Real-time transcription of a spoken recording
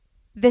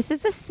This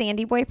is a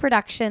Sandy Boy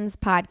Productions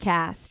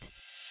podcast.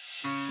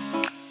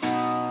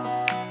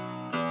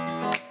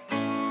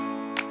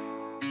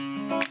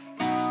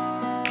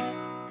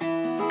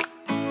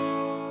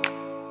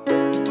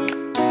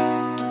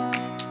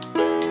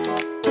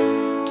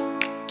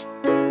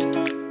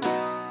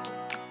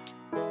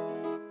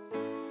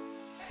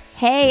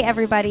 Hey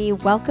everybody,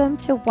 welcome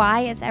to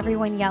Why Is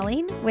Everyone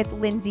Yelling with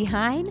Lindsay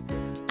Hein.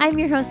 I'm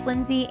your host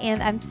Lindsay,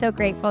 and I'm so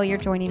grateful you're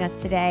joining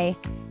us today.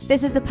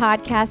 This is a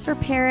podcast for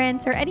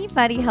parents or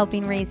anybody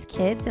helping raise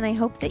kids, and I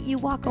hope that you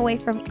walk away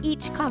from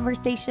each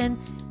conversation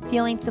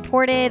feeling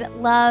supported,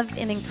 loved,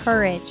 and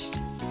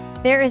encouraged.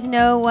 There is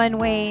no one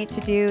way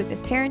to do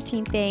this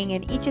parenting thing,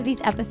 and each of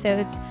these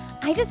episodes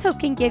I just hope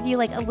can give you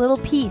like a little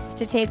piece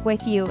to take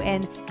with you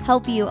and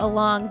help you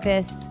along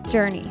this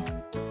journey.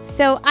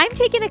 So I'm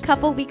taking a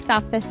couple weeks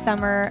off this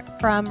summer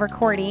from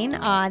recording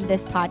on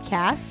this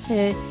podcast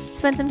to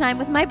spend some time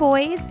with my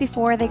boys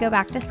before they go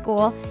back to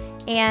school,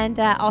 and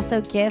also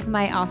give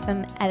my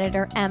awesome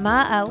editor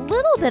Emma a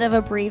little bit of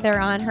a breather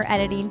on her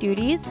editing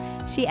duties.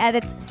 She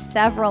edits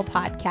several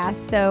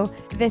podcasts, so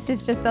this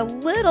is just a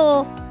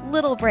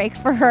little break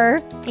for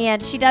her.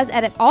 And she does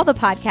edit all the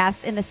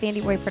podcasts in the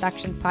Sandy Boy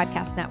Productions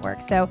podcast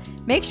network. So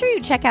make sure you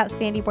check out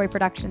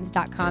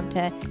sandyboyproductions.com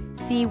to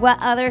see what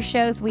other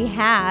shows we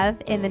have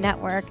in the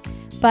network.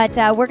 But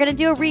we're going to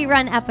do a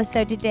rerun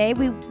episode today.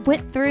 We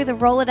went through the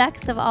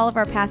Rolodex of all of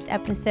our past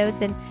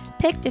episodes and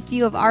picked a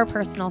few of our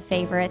personal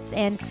favorites.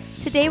 And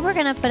today we're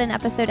going to put an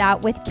episode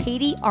out with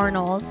Katie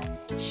Arnold.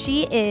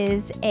 She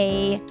is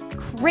a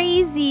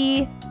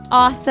crazy,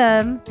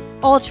 awesome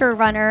ultra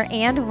runner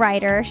and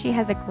writer. She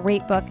has a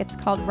great book. It's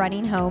called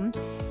Running Home.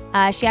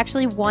 She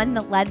actually won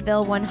the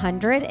Leadville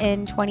 100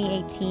 in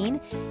 2018.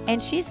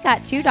 And she's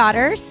got 2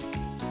 daughters.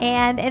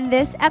 And in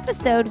this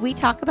episode, we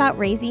talk about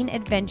raising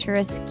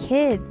adventurous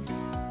kids.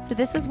 So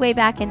this was way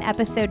back in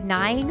episode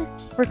 9,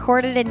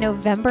 recorded in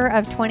November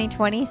of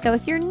 2020. So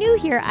if you're new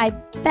here, I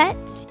bet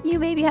you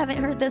maybe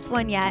haven't heard this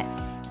one yet.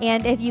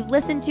 And if you've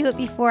listened to it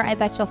before, I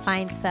bet you'll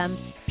find some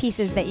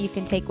pieces that you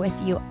can take with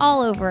you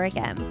all over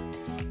again.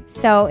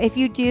 So if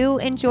you do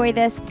enjoy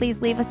this,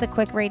 please leave us a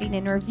quick rating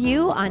and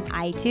review on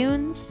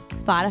iTunes,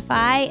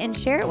 Spotify, and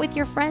share it with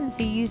your friends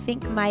who you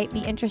think might be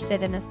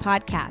interested in this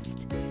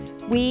podcast.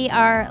 We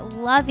are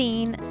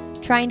loving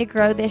trying to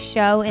grow this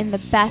show, and the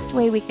best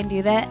way we can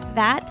do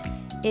that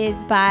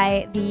is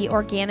by the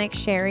organic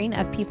sharing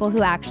of people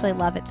who actually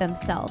love it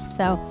themselves.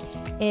 So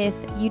if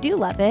you do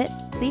love it,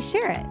 please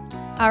share it.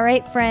 All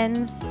right,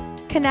 friends,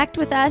 connect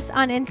with us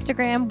on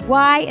Instagram.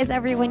 Why is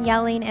everyone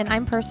yelling? And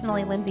I'm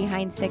personally Lindsay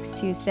Hein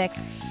 626.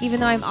 Even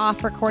though I'm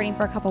off recording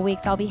for a couple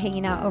weeks, I'll be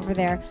hanging out over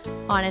there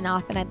on and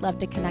off, and I'd love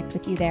to connect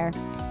with you there.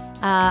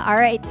 All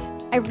right.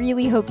 I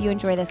really hope you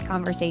enjoy this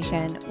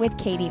conversation with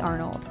Katie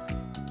Arnold.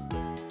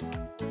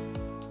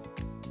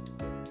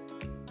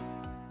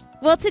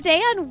 Well, today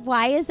on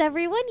Why Is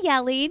Everyone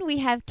Yelling, we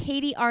have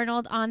Katie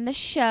Arnold on the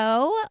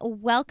show.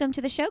 Welcome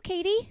to the show,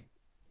 Katie.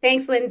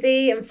 Thanks,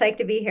 Lindsay. I'm psyched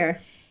to be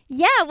here.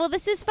 Yeah, well,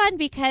 this is fun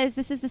because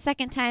this is the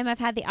second time I've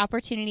had the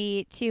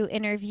opportunity to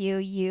interview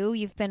you.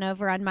 You've been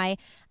over on my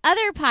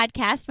other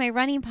podcast, my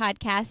running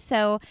podcast.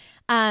 So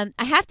I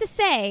have to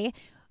say,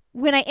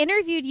 when I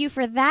interviewed you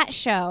for that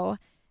show,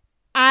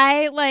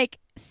 I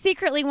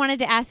secretly wanted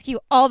to ask you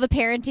all the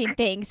parenting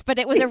things, but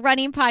it was a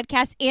running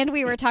podcast and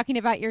we were talking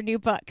about your new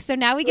book. So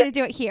now we get to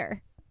do it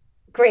here.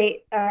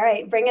 Great. All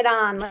right. Bring it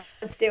on.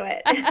 Let's do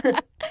it.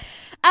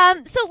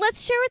 So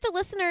let's share with the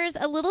listeners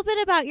a little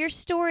bit about your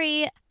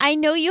story. I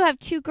know you have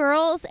 2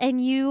 girls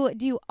and you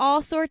do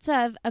all sorts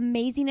of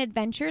amazing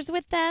adventures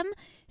with them.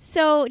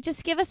 So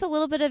just give us a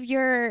little bit of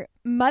your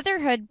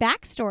motherhood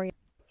backstory.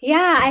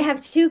 Yeah, I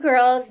have 2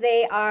 girls.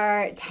 They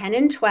are 10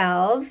 and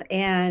 12,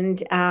 and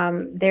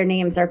their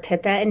names are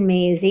Pippa and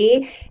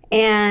Maisie.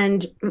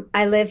 And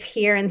I live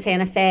here in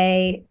Santa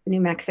Fe, New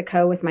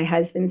Mexico with my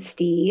husband,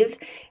 Steve.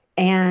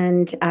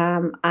 And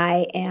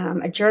I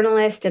am a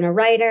journalist and a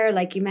writer.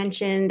 Like you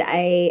mentioned,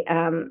 I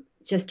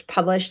just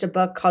published a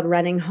book called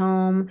Running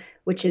Home,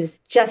 which is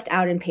just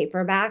out in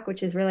paperback,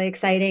 which is really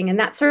exciting. And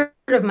that's sort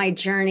of my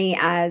journey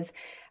as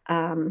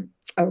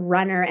a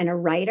runner and a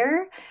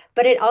writer.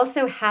 But it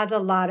also has a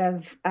lot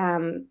of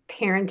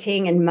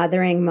parenting and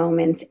mothering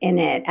moments in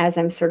it as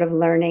I'm sort of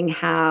learning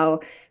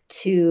how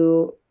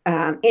to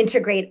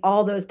integrate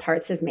all those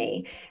parts of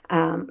me,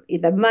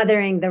 the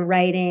mothering, the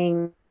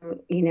writing,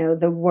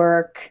 the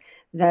work,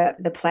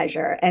 the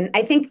pleasure. And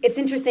I think it's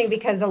interesting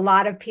because a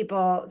lot of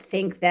people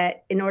think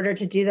that in order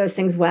to do those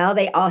things well,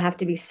 they all have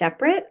to be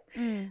separate,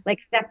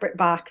 like separate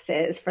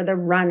boxes for the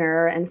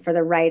runner and for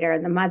the writer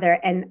and the mother.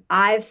 And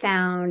I've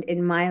found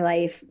in my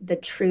life, the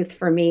truth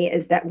for me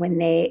is that when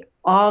they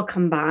all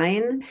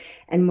combine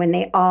and when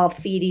they all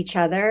feed each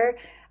other,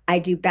 I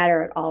do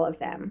better at all of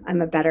them.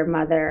 I'm a better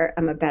mother,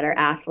 I'm a better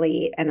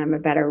athlete, and I'm a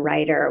better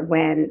writer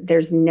when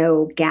there's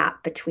no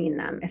gap between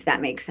them, if that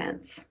makes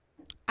sense.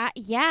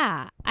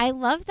 Yeah, I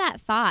love that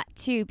thought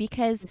too,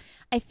 because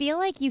I feel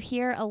like you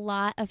hear a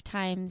lot of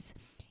times,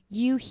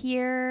 you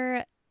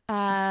hear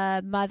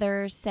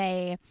mothers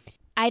say,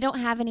 I don't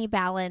have any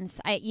balance.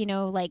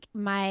 Like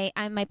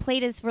my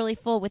plate is really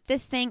full with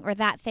this thing or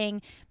that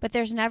thing, but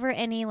there's never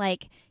any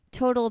like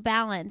total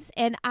balance.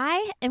 And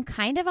I am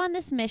kind of on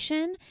this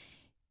mission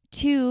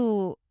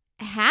to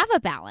have a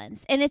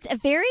balance, and it's a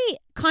very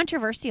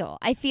controversial.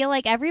 I feel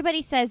like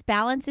everybody says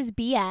balance is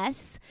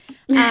BS.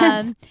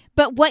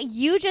 But what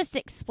you just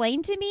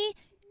explained to me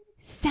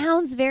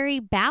sounds very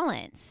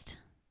balanced.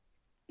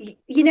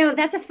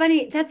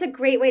 That's a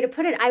great way to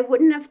put it. I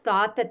wouldn't have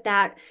thought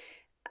that,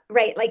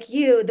 right, like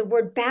the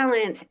word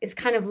balance is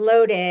kind of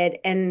loaded,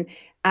 and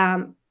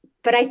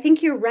but I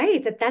think you're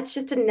right that's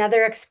just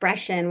another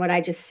expression. What I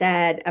just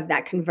said of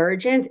that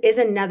convergence is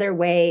another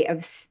way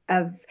of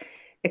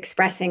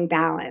expressing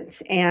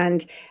balance.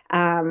 And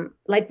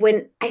like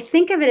when I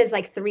think of it as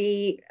like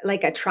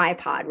a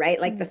tripod, right?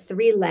 Like the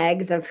three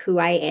legs of who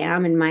I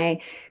am and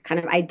my kind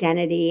of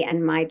identity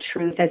and my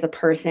truth as a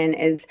person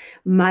is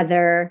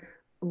mother,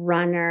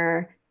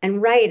 runner,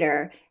 and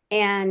writer.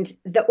 And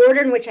the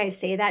order in which I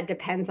say that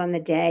depends on the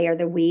day or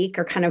the week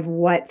or kind of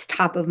what's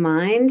top of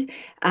mind.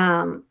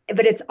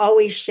 But it's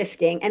always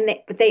shifting. And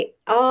they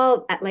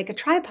all, like a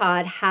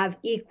tripod, have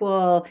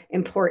equal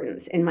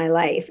importance in my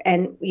life.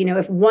 And,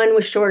 if one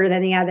was shorter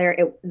than the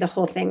other, the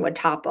whole thing would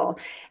topple.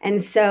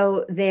 And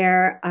so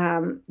they're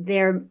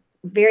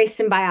very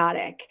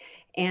symbiotic.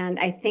 And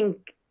I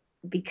think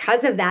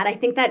because of that, I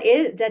think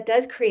that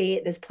does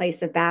create this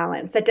place of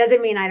balance. That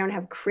doesn't mean I don't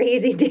have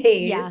crazy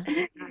days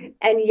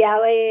and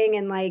yelling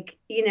and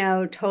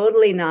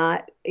totally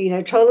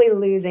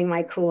losing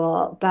my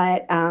cool.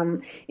 But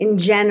in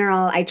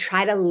general, I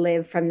try to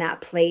live from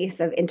that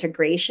place of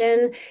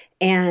integration,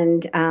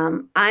 and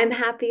I'm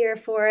happier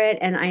for it.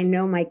 And I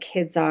know my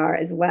kids are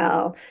as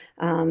well.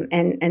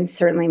 And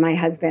certainly my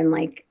husband,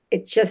 like,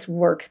 it just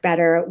works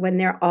better when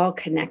they're all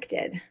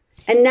connected.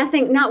 And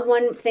not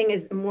one thing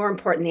is more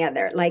important than the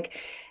other. Like,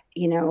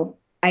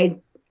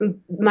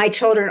 my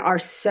children are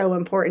so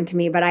important to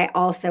me, but I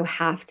also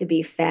have to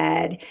be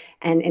fed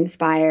and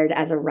inspired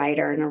as a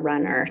writer and a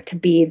runner to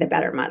be the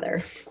better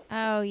mother.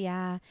 Oh,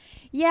 yeah.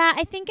 Yeah,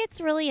 I think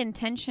it's really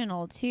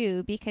intentional,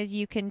 too, because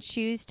you can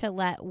choose to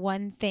let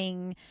one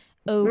thing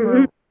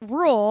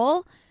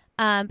overrule.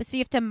 So you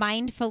have to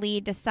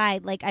mindfully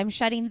decide, like, I'm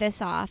shutting this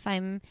off.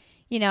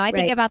 I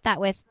think about that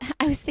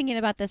I was thinking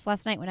about this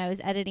last night when I was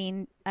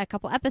editing a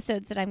couple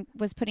episodes that I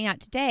was putting out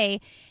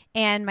today,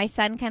 and my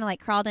son kind of like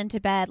crawled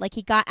into bed. Like,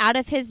 he got out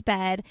of his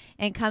bed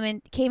and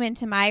came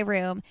into my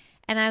room,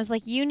 and I was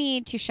like, you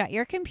need to shut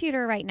your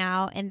computer right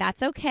now, and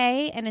that's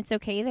okay. And it's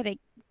okay that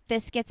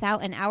this gets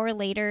out an hour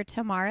later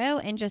tomorrow,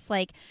 and just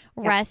like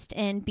rest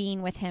in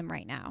being with him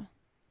right now.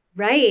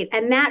 Right.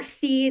 And that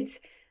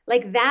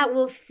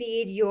will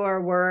feed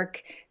your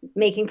work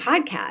making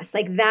podcasts.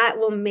 Like, that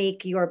will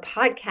make your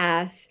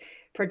podcast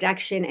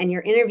production and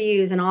your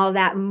interviews and all of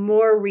that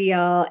more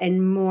real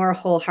and more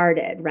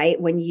wholehearted, right?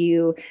 When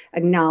you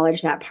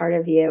acknowledge that part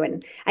of you.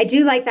 And I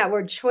do like that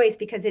word choice,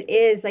 because it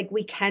is like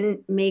we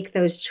can make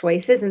those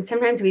choices. And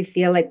sometimes we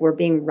feel like we're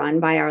being run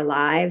by our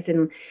lives.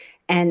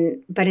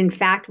 But in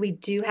fact, we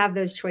do have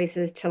those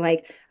choices to,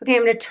 like, okay,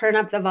 I'm going to turn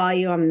up the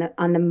volume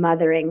on the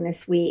mothering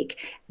this week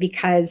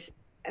because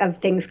of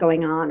things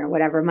going on or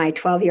whatever. My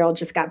 12-year-old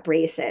just got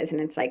braces, and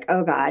it's like,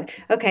 oh God,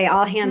 okay,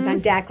 all hands on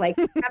deck, like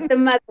turn up the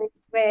mothering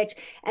switch,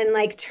 and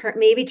like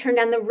maybe turn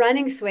down the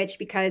running switch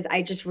because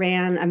I just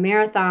ran a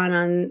marathon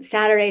on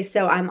Saturday.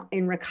 So I'm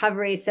in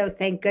recovery. So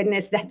thank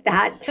goodness that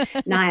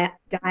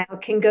dial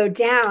can go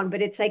down.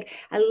 But it's like,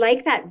 I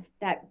like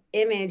that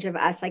image of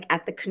us like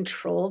at the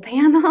control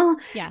panel,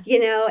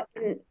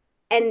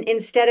 and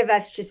instead of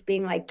us just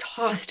being like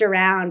tossed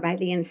around by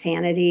the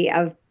insanity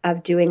of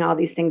doing all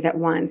these things at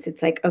once,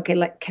 it's like, okay,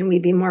 can we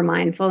be more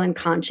mindful and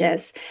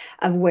conscious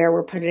of where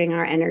we're putting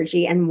our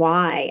energy and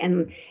why?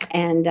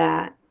 And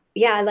I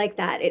like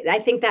that. I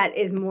think that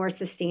is more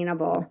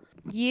sustainable.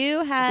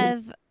 You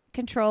have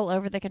control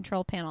over the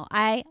control panel.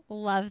 I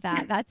love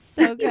that. That's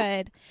so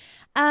good.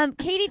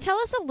 Katie, tell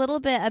us a little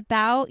bit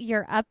about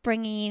your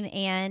upbringing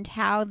and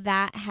how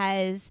that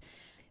has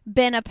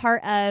been a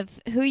part of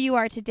who you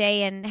are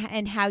today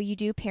and how you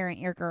do parent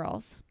your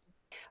girls.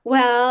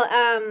 Well,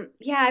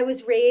 I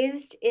was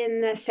raised in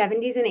the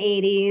 70s and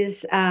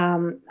 80s.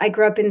 I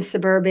grew up in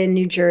suburban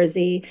New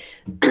Jersey.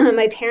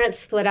 My parents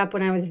split up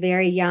when I was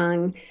very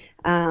young.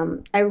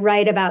 I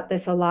write about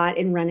this a lot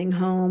in Running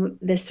Home,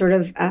 this sort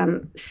of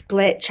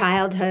split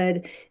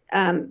childhood.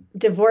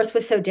 Divorce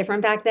was so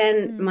different back then.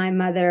 Mm-hmm. My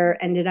mother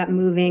ended up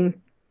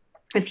moving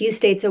a few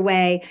states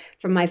away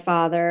from my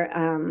father.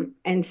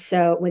 And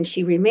so when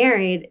she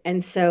remarried,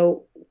 and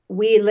so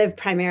we lived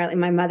primarily,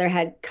 my mother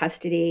had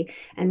custody,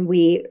 and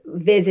we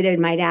visited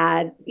my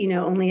dad,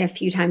 only a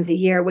few times a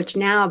year, which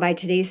now by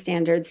today's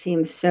standards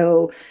seems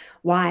so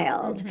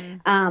wild.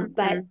 Mm-hmm.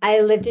 But I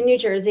lived in New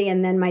Jersey,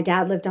 and then my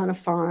dad lived on a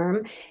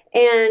farm,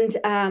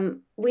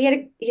 and we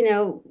had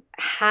a,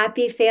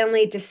 happy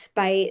family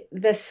despite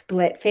the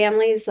split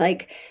families.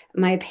 Like,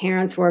 my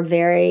parents were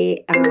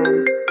very,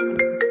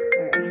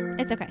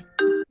 It's okay.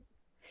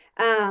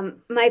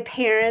 My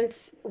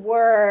parents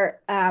were,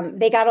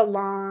 they got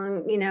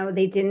along,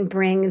 they didn't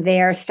bring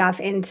their stuff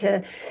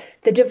into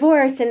the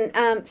divorce.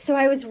 And so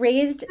I was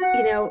raised,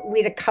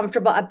 we had a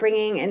comfortable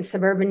upbringing in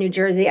suburban New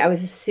Jersey. I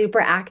was a super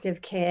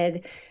active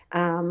kid.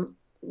 Um,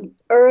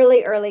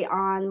 early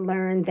on,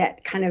 learned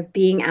that kind of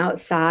being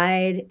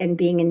outside and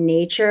being in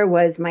nature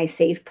was my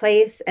safe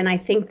place. And I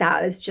think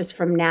that was just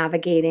from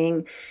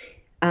navigating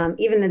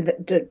even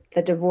though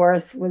the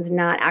divorce was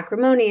not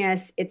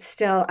acrimonious, it's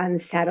still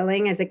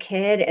unsettling as a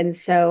kid. And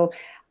so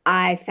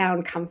I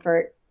found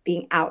comfort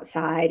being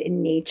outside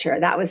in nature.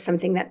 That was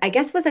something that I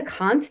guess was a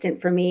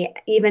constant for me,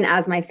 even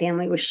as my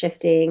family was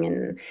shifting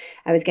and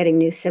I was getting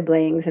new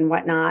siblings and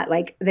whatnot.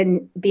 Like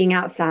then being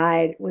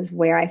outside was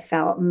where I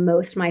felt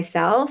most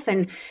myself.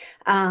 And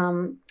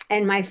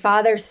my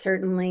father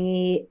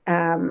certainly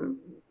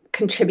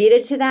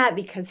contributed to that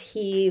because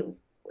he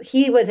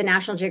was a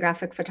National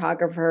Geographic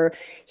photographer.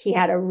 He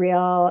had a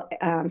real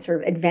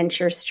sort of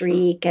adventure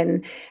streak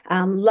and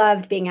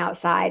loved being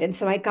outside. And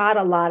so I got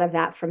a lot of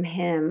that from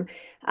him.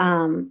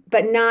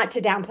 But not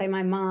to downplay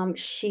my mom.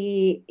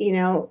 She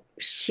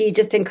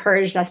just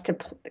encouraged us to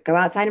go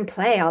outside and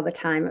play all the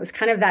time. It was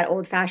kind of that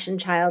old fashioned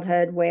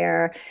childhood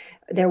where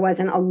there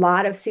wasn't a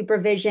lot of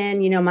supervision.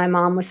 My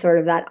mom was sort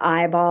of that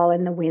eyeball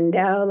in the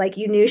window. Like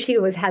you knew she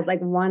had like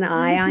one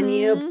eye on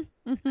you.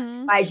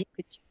 Otherwise, you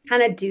could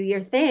kind of do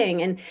your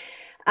thing. And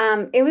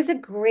it was a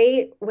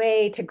great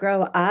way to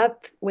grow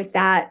up with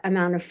that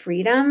amount of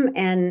freedom.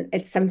 And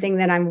it's something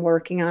that I'm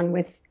working on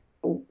with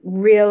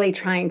really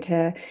trying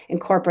to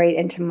incorporate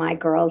into my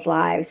girls'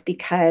 lives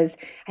because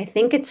I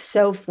think it's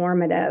so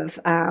formative.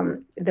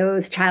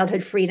 Those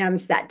childhood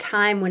freedoms, that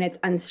time when it's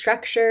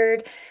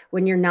unstructured,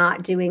 when you're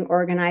not doing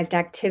organized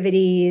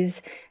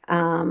activities,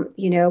 when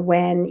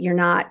you're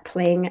not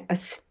playing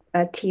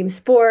a team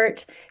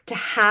sport, to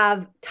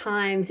have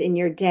times in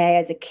your day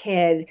as a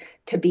kid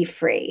to be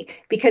free,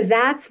 because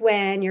that's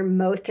when you're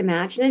most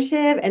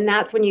imaginative. And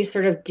that's when you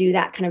sort of do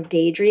that kind of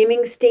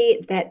daydreaming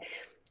state that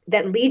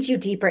leads you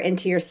deeper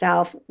into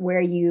yourself, where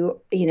you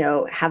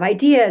have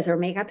ideas or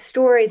make up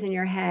stories in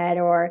your head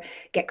or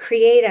get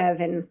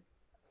creative. And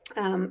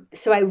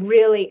so I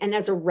really, and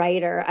as a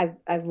writer,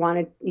 I've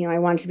wanted, I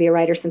wanted to be a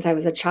writer since I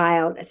was a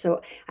child.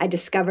 So I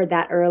discovered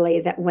that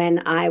early, that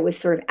when I was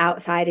sort of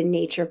outside in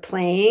nature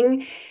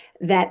playing,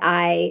 that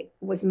I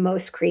was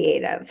most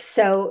creative.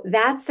 So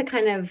that's the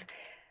kind of,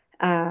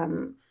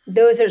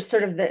 those are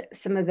sort of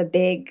some of the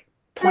big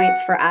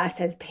points for us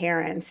as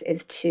parents,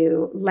 is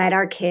to let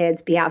our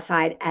kids be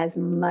outside as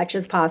much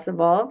as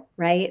possible,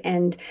 right?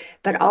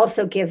 But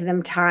also give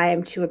them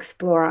time to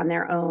explore on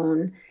their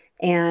own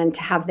and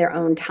to have their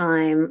own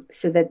time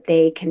so that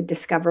they can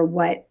discover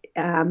what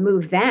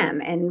moves them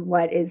and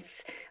what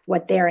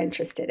they're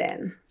interested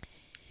in.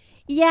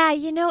 Yeah,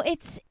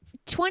 it's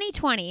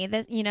 2020.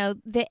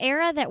 The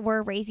era that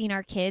we're raising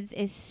our kids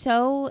is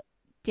so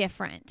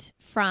different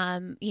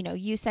from,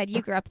 you said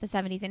you grew up in the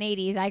 70s and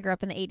 80s. I grew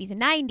up in the 80s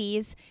and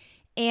 90s.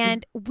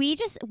 And we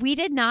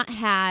did not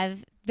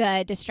have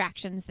the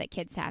distractions that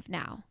kids have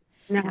now.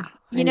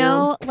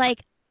 No,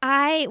 like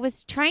I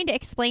was trying to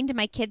explain to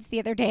my kids the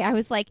other day, I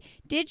was like,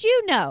 did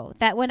you know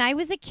that when I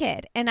was a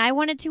kid and I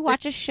wanted to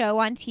watch a show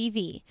on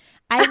TV,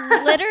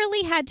 I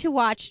literally had to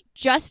watch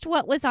just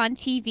what was on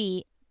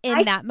TV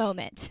in that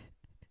moment?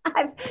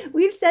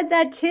 We've said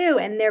that too,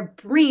 and their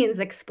brains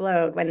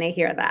explode when they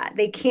hear that.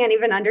 They can't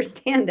even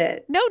understand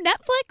it. No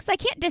Netflix. I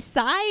can't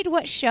decide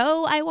what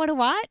show I want to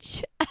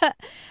watch.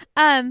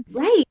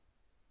 Right.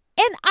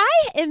 And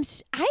I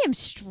am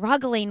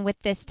struggling with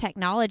this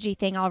technology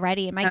thing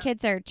already. And my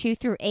kids are 2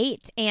 through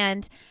 8,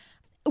 and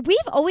we've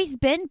always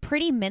been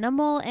pretty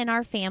minimal in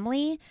our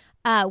family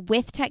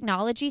with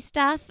technology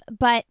stuff.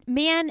 But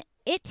man,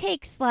 it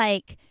takes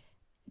like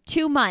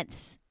 2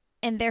 months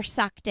and they're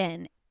sucked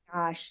in.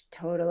 Gosh,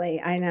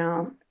 totally. I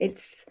know.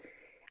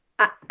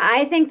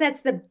 I think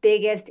that's the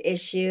biggest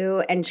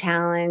issue and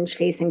challenge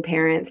facing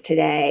parents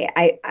today.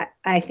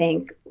 I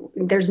think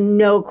there's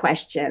no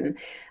question.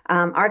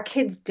 Our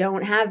kids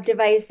don't have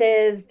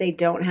devices. They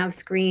don't have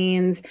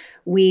screens.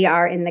 We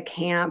are in the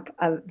camp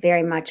of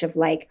very much of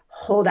like,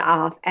 hold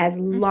off as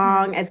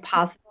long as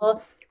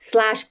possible /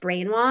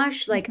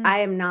 brainwash. Like I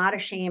am not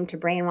ashamed to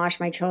brainwash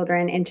my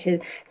children into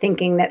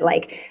thinking that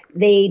like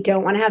they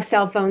don't want to have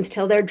cell phones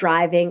till they're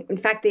driving. In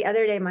fact, the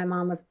other day, my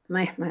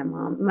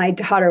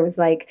daughter was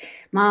like,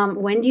 Mom,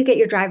 when do you get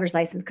your driver's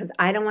license? Because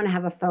I don't want to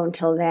have a phone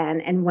till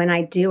then. And when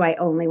I do, I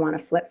only want a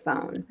flip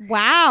phone.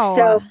 Wow.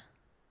 So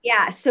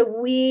yeah,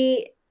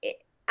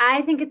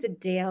 I think it's a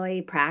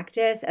daily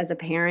practice as a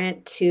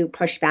parent to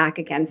push back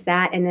against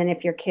that. And then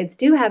if your kids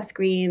do have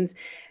screens,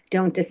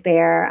 don't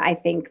despair. I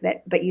think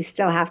but you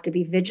still have to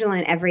be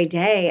vigilant every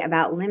day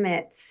about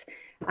limits.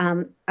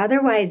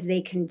 Otherwise,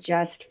 they can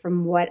just,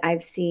 from what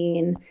I've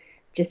seen,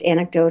 just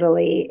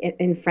anecdotally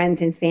in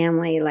friends and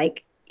family,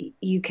 like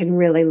you can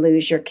really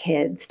lose your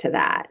kids to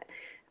that.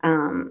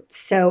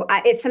 So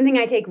it's something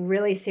I take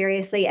really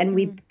seriously.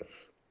 And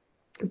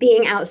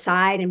being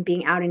outside and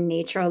being out in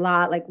nature a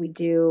lot, like we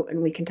do,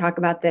 and we can talk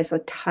about this, a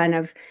ton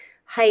of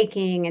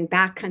hiking and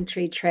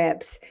backcountry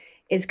trips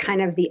is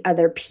kind of the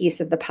other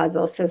piece of the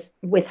puzzle. So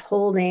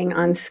withholding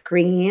on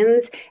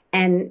screens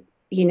and,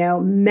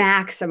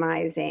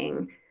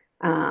 maximizing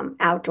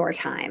outdoor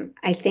time,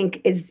 I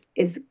think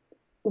is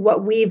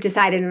what we've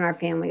decided in our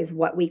family is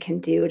what we can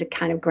do to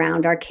kind of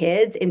ground our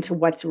kids into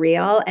what's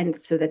real, and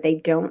so that they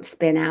don't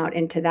spin out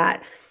into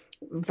that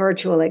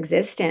virtual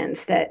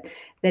existence that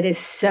is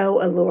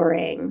so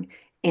alluring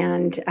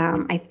and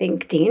I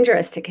think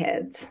dangerous to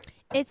kids.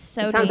 It's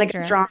so It sounds dangerous. like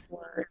a strong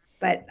word,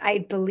 but I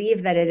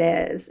believe that it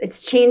is. It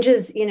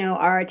changes,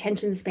 our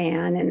attention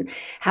span and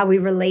how we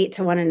relate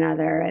to one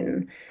another,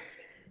 and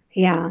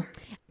yeah,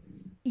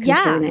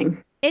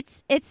 concerning.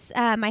 It's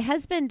my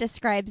husband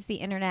describes the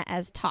internet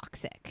as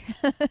toxic.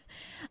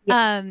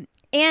 Yeah.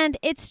 And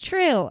it's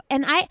true.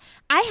 And I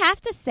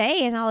have to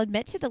say, and I'll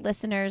admit to the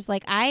listeners,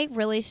 like, I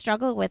really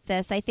struggle with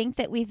this. I think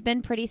that we've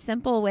been pretty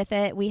simple with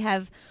it. We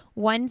have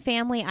one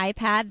family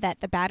iPad that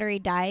the battery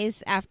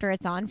dies after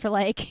it's on for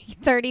like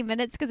 30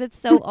 minutes because it's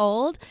so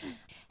old.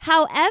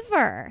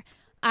 However,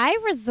 I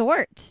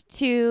resort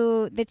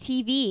to the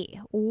TV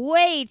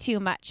way too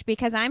much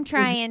because I'm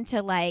trying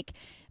to like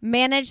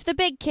manage the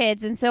big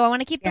kids. And so I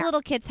want to keep the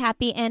little kids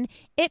happy. And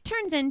it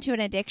turns into an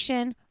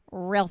addiction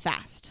real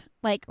fast,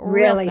 like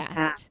Really real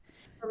fast.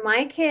 For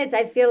my kids,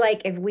 I feel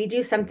like if we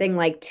do something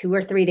like 2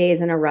 or 3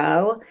 days in a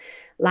row,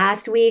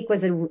 last week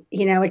was a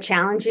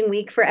challenging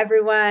week for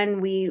everyone.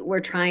 We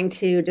were trying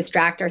to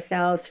distract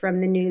ourselves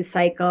from the news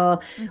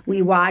cycle. Mm-hmm.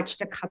 We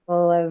watched a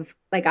couple of,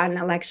 like on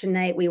election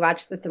night, we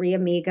watched The Three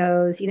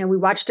Amigos. We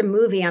watched a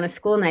movie on a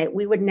school night.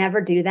 We would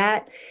never do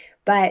that,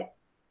 but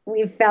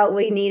we felt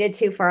we needed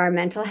to, for our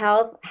mental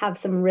health, have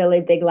some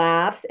really big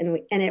laughs, and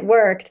it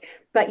worked.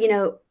 But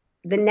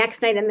the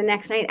next night and the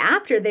next night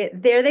after,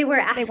 they were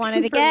asking they want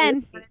it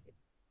again.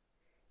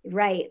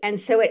 Right. And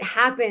so it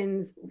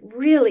happens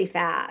really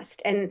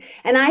fast. And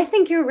I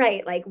think you're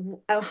right. Like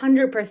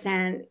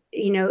 100%,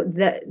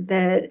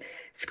 the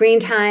screen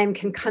time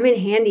can come in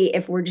handy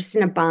if we're just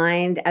in a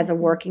bind as a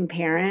working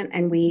parent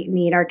and we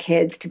need our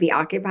kids to be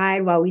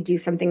occupied while we do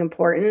something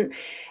important.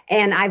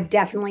 And I've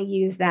definitely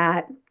used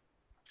that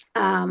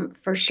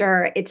for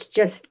sure. It's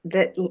just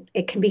that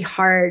it can be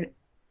hard,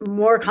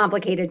 more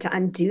complicated to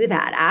undo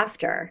that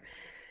after,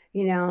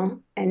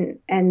 and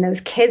those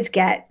kids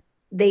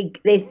they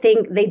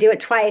think they do it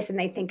twice and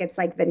they think it's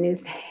like the new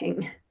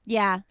thing.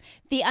 Yeah.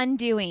 The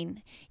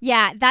undoing.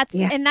 Yeah.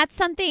 And that's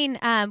something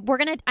I'm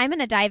going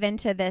to dive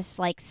into this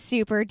like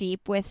super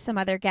deep with some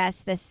other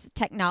guests, this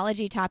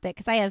technology topic,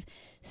 because I have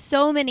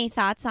so many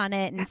thoughts on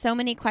it and so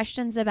many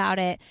questions about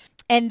it.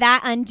 And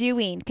that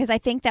undoing, because I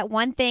think that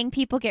one thing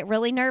people get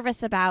really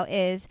nervous about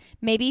is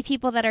maybe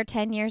people that are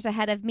 10 years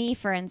ahead of me,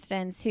 for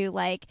instance, who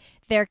like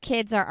their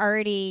kids are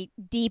already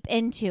deep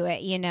into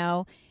it,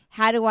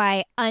 How do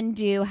I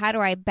undo? How do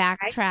I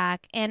backtrack?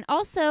 And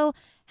also,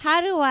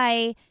 how do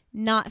I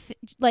not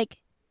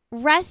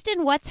rest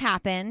in what's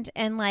happened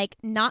and like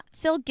not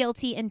feel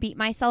guilty and beat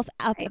myself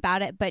up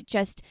about it, but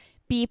just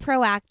be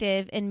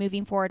proactive in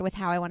moving forward with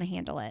how I want to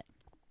handle it?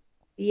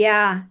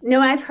 Yeah. No,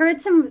 I've heard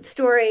some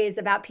stories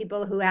about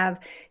people who have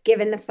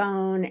given the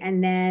phone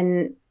and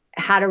then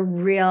had a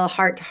real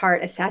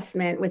heart-to-heart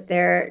assessment with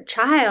their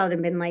child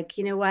and been like,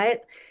 you know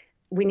what?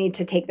 We need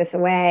to take this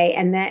away.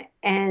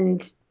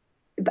 And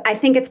I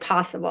think it's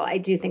possible. I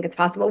do think it's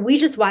possible. We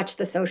just watched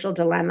The Social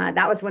Dilemma.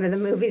 That was one of the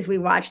movies we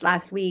watched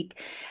last week.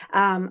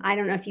 I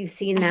don't know if you've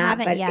seen that,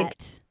 I haven't yet.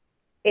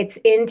 It's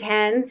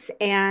intense,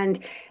 and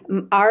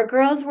our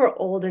girls were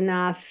old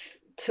enough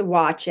to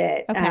watch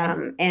it.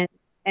 Okay.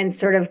 And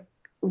sort of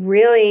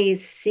really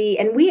see,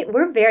 and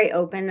we're very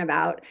open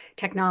about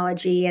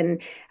technology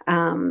and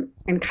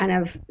kind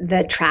of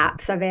the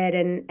traps of it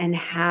and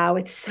how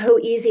it's so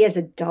easy as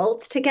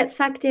adults to get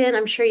sucked in.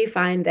 I'm sure you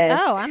find this.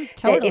 Oh, I'm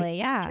totally,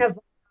 yeah. Kind of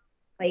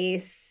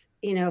place,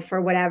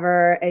 for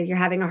whatever, if you're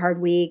having a hard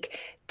week,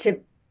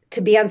 to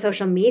be on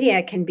social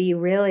media can be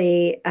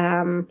really,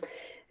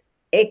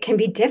 it can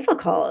be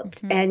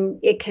difficult, and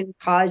it can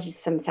cause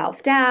some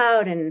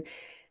self-doubt and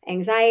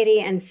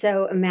anxiety. And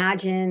so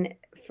imagine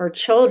for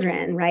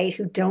children, right,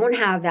 who don't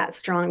have that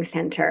strong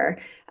center,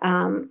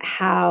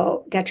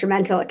 how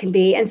detrimental it can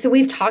be. And so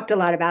we've talked a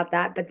lot about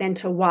that, but then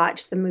to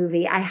watch the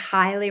movie, I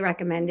highly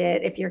recommend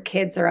it if your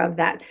kids are of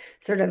that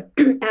sort of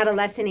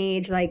adolescent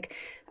age, like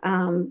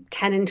 10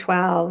 and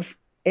 12.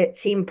 It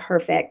seemed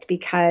perfect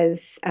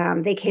because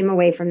they came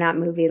away from that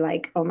movie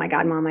like, oh my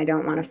God, Mom, I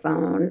don't want a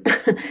phone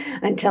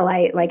until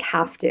I like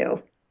have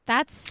to.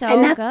 That's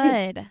so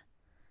good.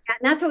 And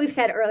that's what we've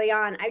said early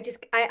on.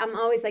 I'm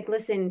always like,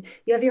 listen,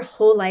 you have your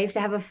whole life to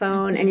have a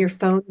phone, and your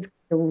phone's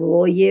going to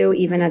rule you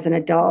even as an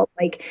adult.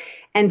 Like,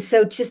 and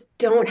so just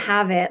don't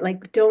have it.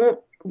 Like, don't,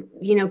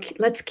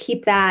 let's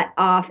keep that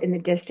off in the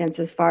distance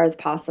as far as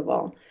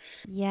possible.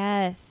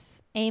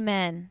 Yes.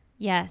 Amen.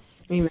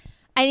 Yes. Amen.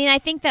 I mean, I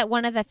think that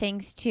one of the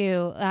things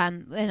too,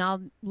 and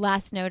I'll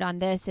last note on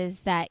this,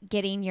 is that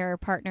getting your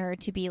partner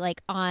to be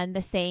like on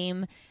the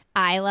same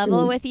eye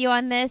level with you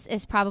on this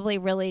is probably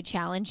really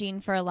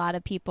challenging for a lot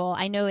of people.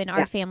 I know in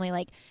our family,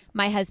 like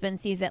my husband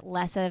sees it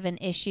less of an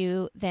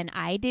issue than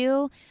I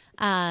do.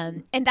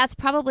 And that's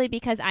probably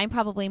because I'm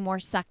probably more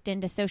sucked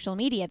into social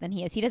media than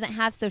he is. He doesn't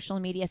have social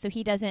media, so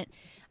he doesn't,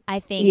 I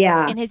think,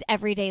 in his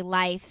everyday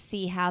life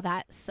see how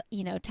that,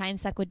 time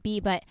suck would be.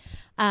 But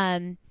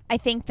I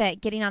think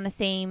that getting on the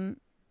same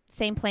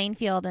playing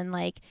field and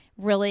like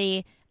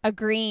really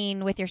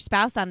agreeing with your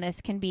spouse on this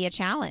can be a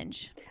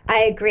challenge.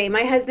 I agree.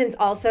 My husband's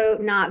also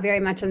not very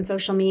much on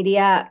social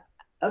media.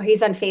 Oh,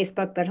 he's on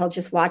Facebook, but he'll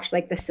just watch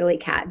like the silly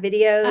cat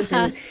videos,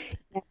 and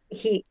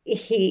he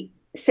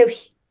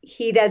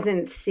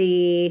doesn't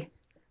see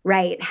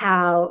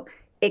how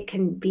it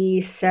can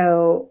be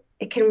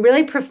it can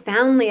really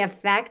profoundly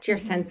affect your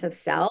sense of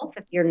self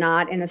if you're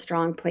not in a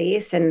strong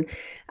place. And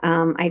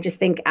I just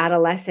think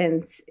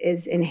adolescence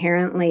is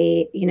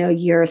inherently,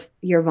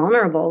 you're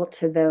vulnerable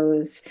to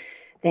those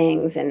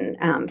things.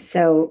 And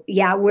so,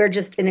 we're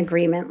just in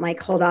agreement, like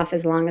hold off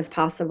as long as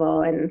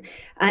possible, and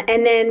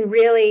then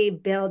really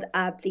build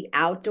up the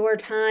outdoor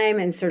time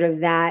and sort of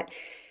that,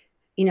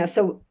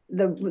 so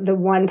the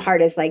one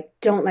part is like,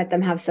 don't let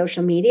them have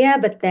social media,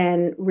 but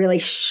then really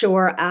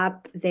shore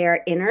up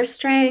their inner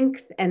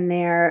strength and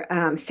their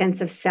sense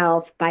of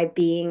self by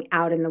being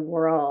out in the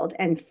world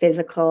and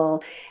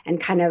physical and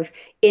kind of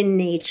in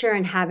nature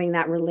and having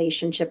that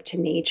relationship to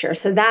nature.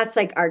 So that's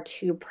like our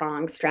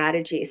two-pronged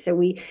strategy. So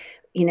we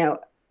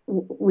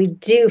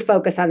do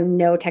focus on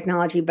no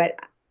technology, but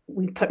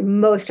we put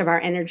most of our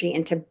energy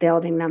into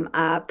building them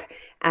up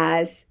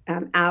as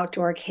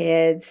outdoor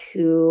kids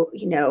who,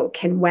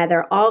 can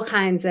weather all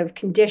kinds of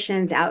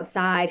conditions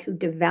outside, who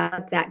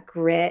develop that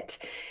grit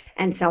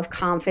and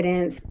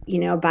self-confidence,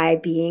 by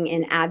being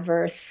in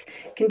adverse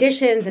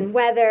conditions and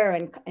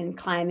weather and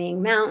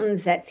climbing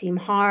mountains that seem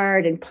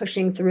hard and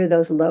pushing through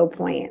those low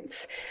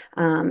points.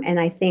 And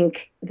I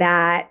think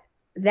that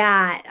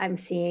I'm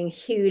seeing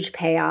huge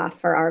payoff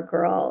for our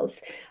girls.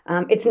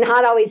 It's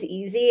not always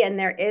easy, and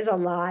there is a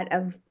lot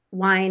of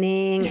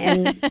whining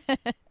and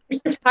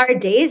there's just hard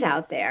days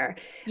out there,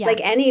 like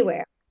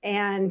anywhere.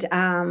 And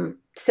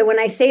so when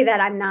I say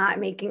that, I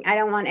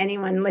don't want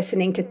anyone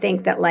listening to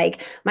think that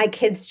like my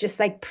kids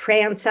just like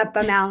prance up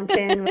a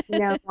mountain with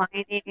no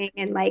whining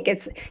and like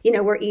it's,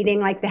 we're eating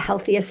like the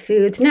healthiest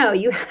foods. No,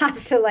 you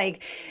have to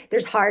like,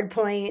 there's hard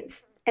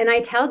points. And I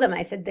tell them,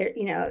 I said,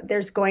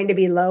 there's going to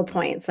be low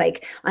points,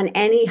 like on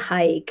any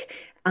hike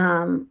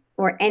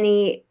or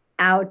any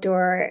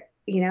outdoor,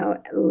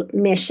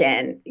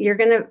 mission,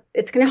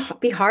 it's going to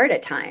be hard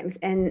at times.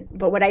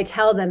 But what I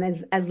tell them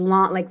is as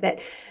long like that,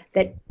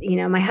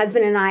 my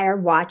husband and I are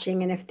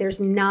watching, and if there's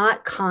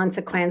not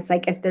consequence,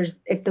 like if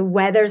the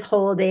weather's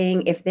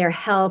holding, if they're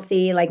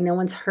healthy, like no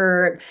one's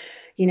hurt,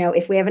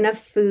 if we have enough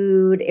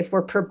food, if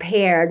we're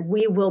prepared,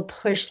 we will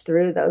push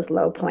through those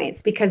low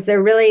points, because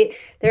they're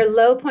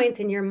low points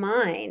in your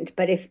mind.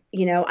 But if,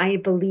 I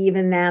believe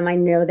in them, I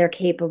know they're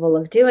capable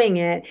of doing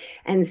it.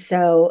 And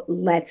so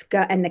let's go.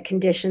 And the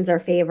conditions are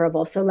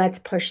favorable. So let's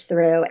push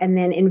through. And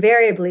then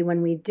invariably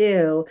when we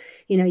do,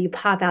 you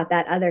pop out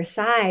that other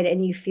side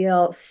and you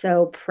feel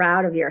so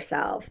proud of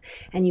yourself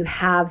and you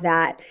have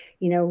that,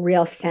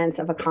 real sense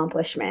of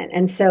accomplishment.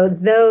 And so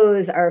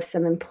those are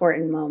some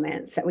important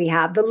moments that we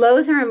have. The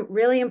lows are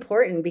really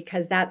important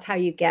because that's how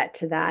you get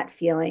to that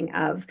feeling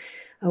of,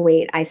 oh,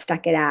 wait, I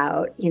stuck it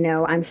out.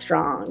 I'm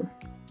strong.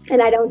 And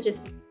I don't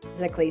just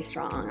physically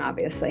strong,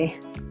 obviously.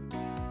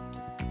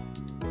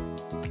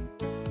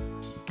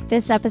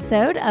 This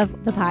episode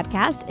of the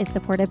podcast is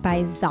supported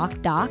by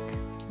ZocDoc.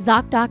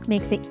 ZocDoc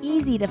makes it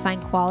easy to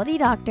find quality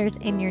doctors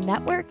in your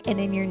network and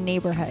in your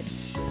neighborhood.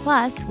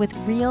 Plus, with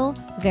real,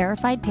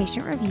 verified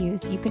patient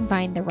reviews, you can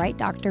find the right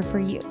doctor for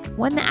you,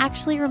 one that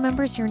actually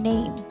remembers your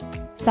name.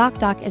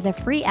 ZocDoc is a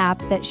free app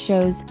that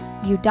shows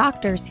you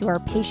doctors who are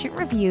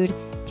patient-reviewed,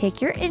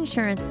 take your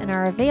insurance, and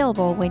are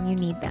available when you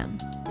need them.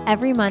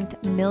 Every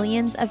month,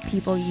 millions of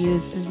people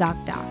use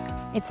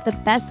ZocDoc. It's the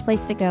best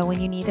place to go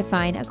when you need to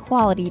find a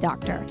quality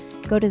doctor.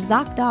 Go to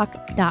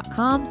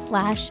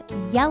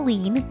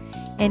ZocDoc.com/yelling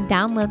and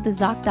download the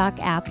ZocDoc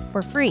app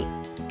for free.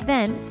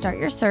 Then start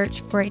your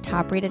search for a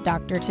top-rated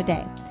doctor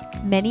today.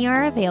 Many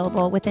are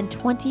available within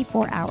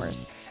 24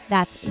 hours.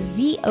 That's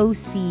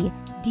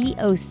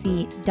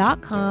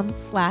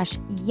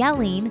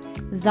ZocDoc.com/yelling,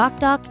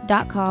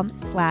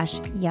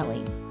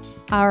 ZocDoc.com/yelling.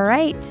 All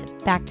right,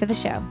 back to the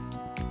show.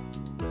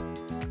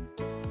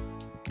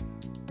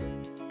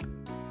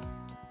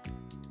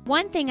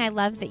 One thing I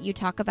love that you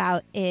talk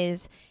about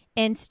is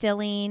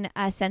instilling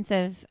a sense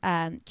of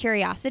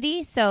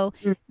curiosity. So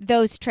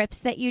those trips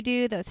that you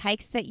do, those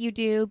hikes that you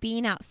do,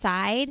 being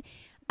outside,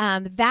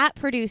 that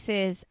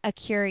produces a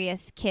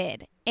curious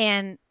kid.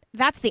 And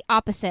that's the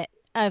opposite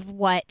of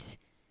what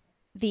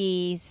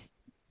these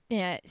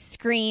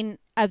screen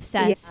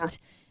obsessed,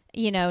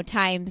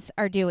 times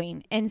are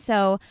doing. And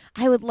so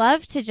I would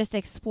love to just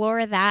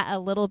explore that a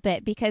little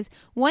bit, because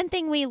one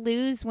thing we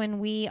lose when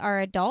we are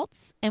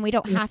adults, and we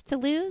don't have to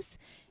lose,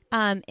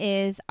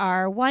 is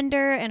our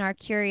wonder and our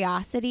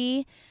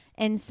curiosity.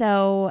 And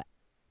so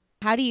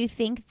How do you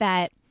think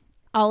that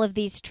all of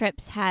these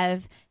trips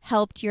have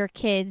helped your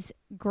kids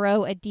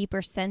grow a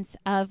deeper sense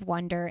of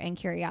wonder and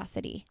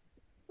curiosity?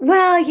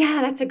 Well,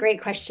 yeah, that's a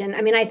great question.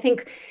 I mean, I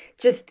think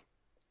just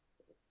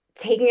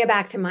taking it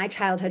back to my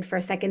childhood for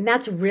a second,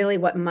 that's really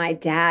what my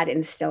dad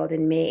instilled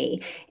in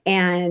me,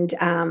 and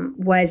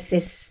was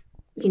this,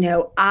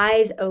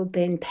 eyes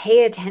open,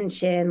 pay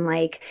attention,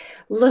 like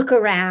look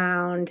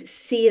around,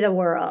 see the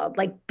world,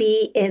 like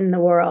be in the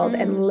world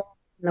and Mm, live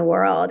in the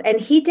world. And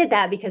he did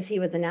that because he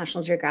was a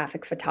National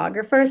Geographic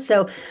photographer.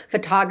 So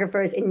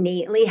photographers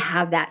innately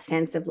have that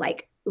sense of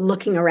like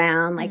looking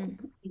around, like,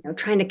 mm,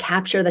 trying to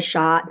capture the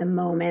shot, the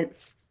moment.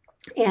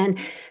 And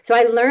so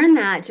I learned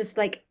that just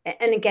like,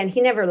 and again,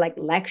 he never like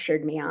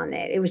lectured me on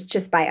it. It was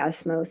just by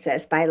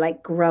osmosis, by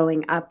like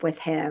growing up with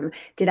him.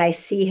 Did I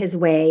see his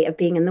way of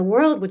being in the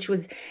world, which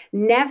was he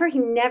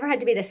never had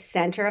to be the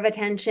center of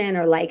attention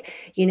or like,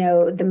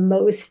 the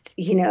most,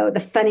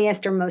 the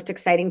funniest or most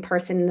exciting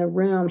person in the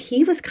room.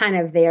 He was kind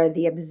of there,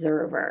 the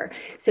observer.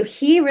 So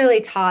he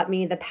really taught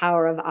me the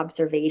power of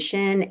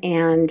observation,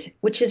 and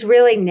which is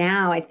really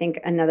now, I think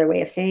another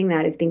way of saying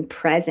that is being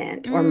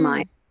present or mm,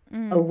 mind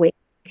mm. awake.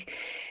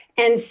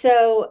 And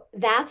so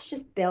that's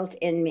just built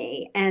in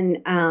me.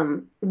 And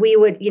we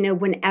would,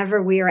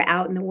 whenever we were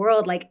out in the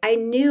world, like I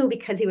knew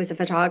because he was a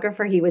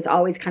photographer, he was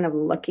always kind of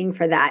looking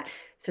for that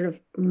sort of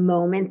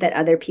moment that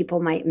other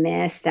people might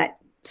miss, that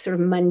sort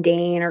of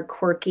mundane or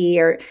quirky,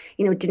 or,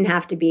 it didn't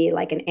have to be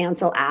like an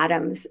Ansel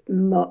Adams,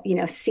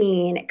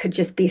 scene. It could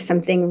just be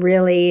something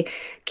really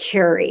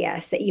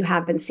curious that you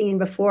haven't seen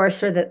before,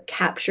 sort of that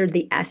captured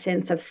the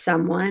essence of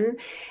someone.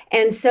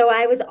 And so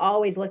I was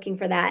always looking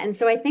for that. And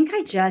so I think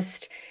I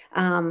just,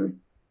 um,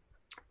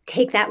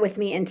 take that with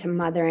me into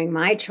mothering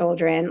my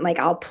children. Like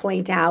I'll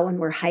point out when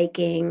we're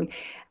hiking.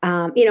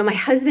 My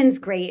husband's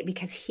great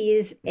because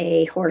he's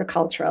a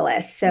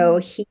horticulturalist. So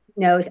Mm. he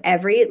knows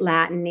every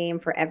Latin name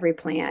for every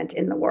plant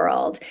in the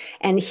world.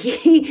 And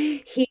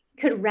he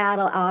could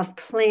rattle off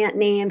plant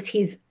names.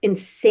 He's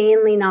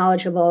insanely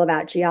knowledgeable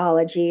about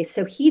geology.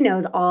 So he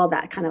knows all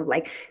that kind of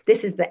like,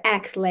 this is the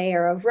X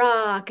layer of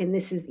rock, and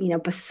this is,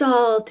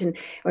 basalt, and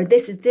or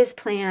this is this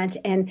plant.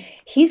 And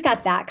he's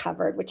got that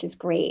covered, which is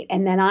great.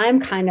 And then I'm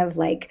kind of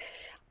like,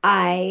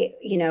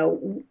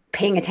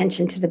 paying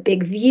attention to the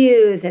big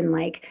views and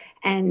like,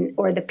 and,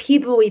 or the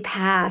people we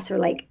pass, or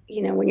like,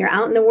 when you're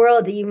out in the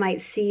world, you might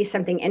see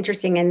something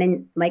interesting. And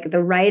then like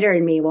the writer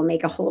in me will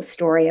make a whole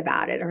story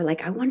about it, or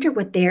like, I wonder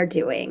what they're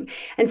doing.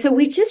 And so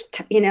we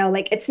just,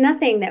 like, it's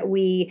nothing that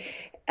we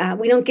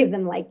don't give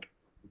them like,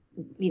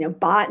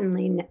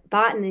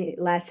 botany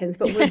lessons,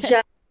 but we're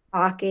just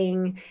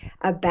talking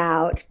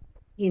about,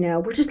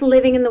 we're just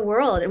living in the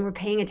world and we're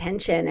paying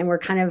attention and we're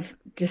kind of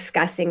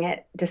discussing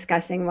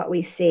what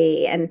we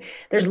see. And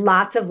there's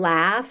lots of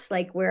laughs.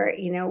 Like we're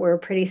a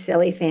pretty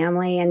silly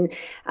family.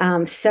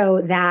 And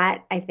so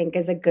that I think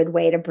is a good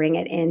way to bring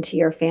it into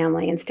your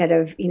family instead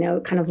of,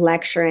 kind of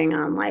lecturing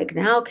on like,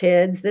 now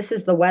kids, this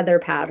is the weather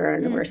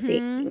pattern we're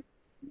seeing,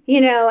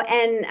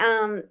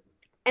 Mm-hmm.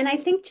 and I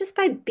think just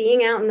by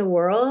being out in the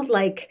world,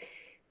 like,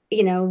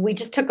 we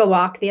just took a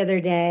walk the other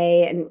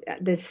day, and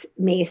this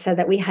mesa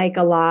that we hike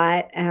a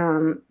lot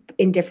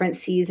in different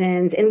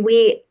seasons. And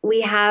we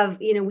have,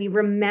 we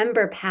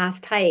remember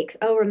past hikes.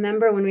 Oh,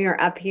 remember when we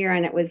were up here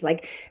and it was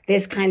like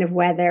this kind of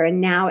weather,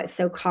 and now it's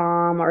so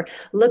calm. Or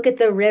look at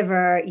the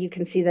river, you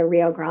can see the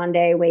Rio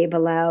Grande way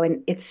below,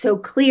 and it's so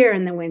clear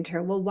in the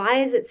winter. Well,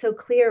 why is it so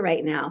clear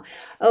right now?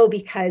 Oh,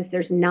 because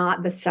there's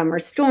not the summer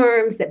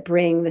storms that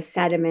bring the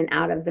sediment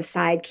out of the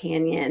side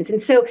canyons.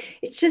 And so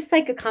it's just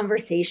like a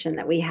conversation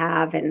that we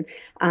have. And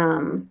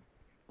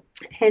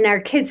our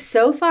kids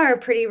so far are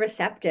pretty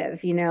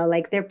receptive,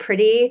 like they're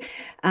pretty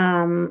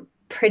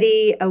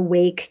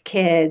awake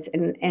kids,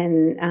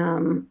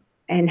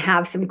 and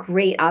have some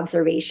great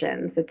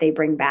observations that they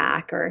bring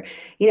back. Or,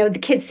 the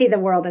kids see the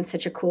world in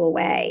such a cool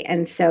way.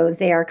 And so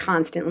they are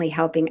constantly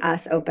helping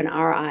us open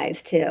our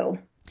eyes too.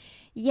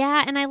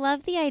 Yeah, and I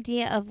love the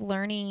idea of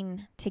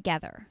learning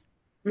together.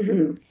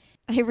 Hmm.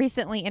 I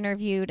recently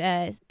interviewed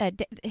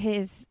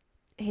his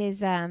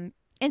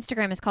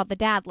Instagram is called the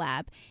Dad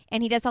Lab,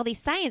 and he does all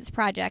these science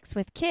projects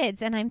with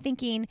kids. And I'm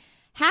thinking,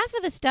 half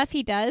of the stuff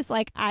he does,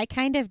 like I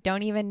kind of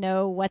don't even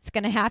know what's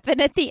going to happen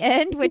at the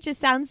end, which just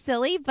sounds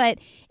silly, but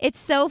it's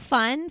so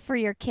fun for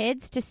your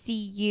kids to see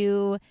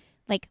you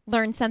like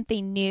learn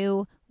something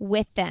new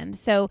with them.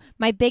 So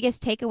my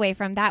biggest takeaway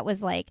from that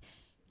was like,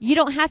 you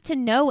don't have to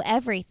know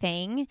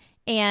everything,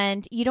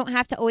 and you don't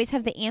have to always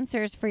have the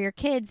answers for your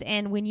kids.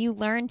 And when you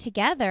learn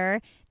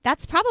together,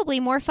 that's probably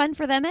more fun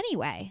for them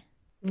anyway.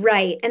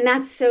 Right. And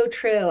that's so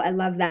true. I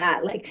love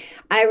that. Like,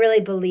 I really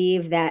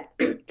believe that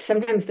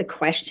sometimes the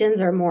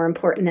questions are more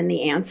important than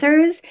the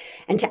answers,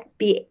 and to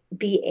be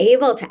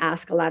able to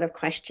ask a lot of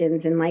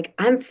questions. And like,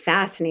 I'm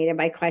fascinated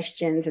by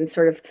questions and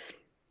sort of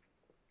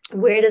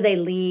where do they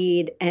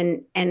lead?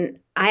 And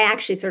I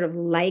actually sort of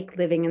like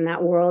living in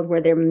that world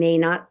where there may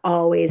not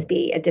always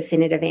be a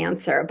definitive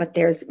answer, but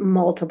there's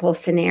multiple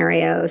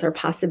scenarios or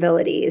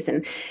possibilities.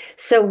 And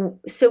so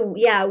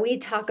yeah, we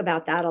talk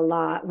about that a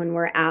lot when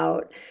we're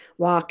out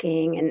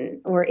walking and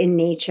or in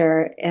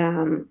nature.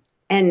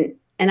 And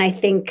I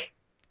think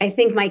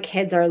my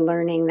kids are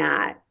learning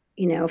that,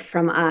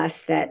 from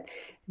us that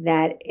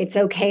it's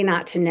okay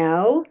not to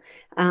know.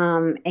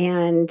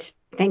 And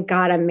thank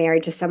God I'm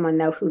married to someone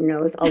though who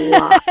knows a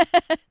lot.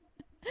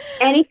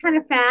 Any kind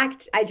of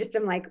fact, I just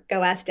am like,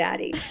 go ask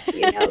daddy,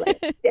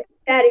 like,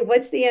 daddy,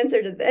 what's the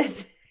answer to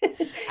this?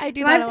 I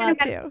do So that I've a kind of lot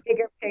got too. the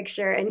bigger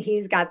picture and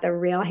he's got the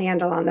real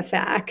handle on the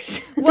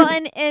facts. Well,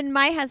 and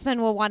my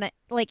husband will want to,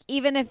 like,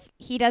 even if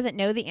he doesn't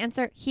know the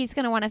answer, he's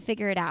going to want to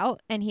figure it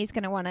out, and he's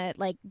going to want to,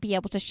 like, be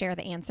able to share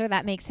the answer.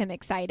 That makes him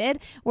excited.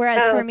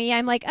 Whereas for Oh, me,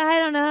 I'm like, I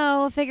don't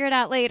know, we'll figure it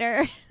out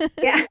later.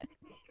 yeah,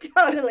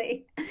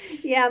 totally.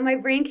 Yeah, my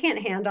brain can't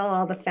handle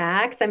all the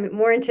facts. I'm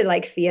more into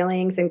like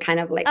feelings and kind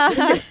of like, what does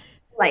Uh-huh. it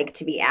like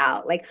to be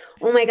out? Like,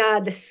 oh my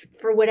God, this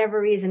for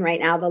whatever reason right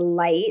now, the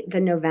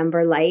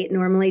November light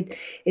normally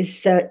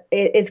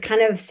it's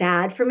kind of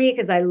sad for me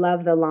because I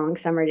love the long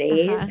summer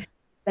days. Uh-huh.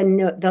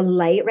 The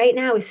light right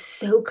now is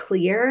so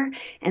clear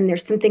and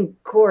there's something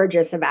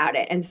gorgeous about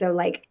it. And so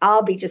like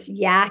I'll be just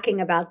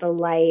yakking about the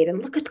light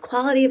and look at the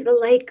quality of the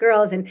light,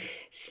 girls. And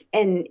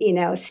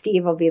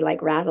Steve will be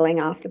like rattling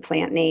off the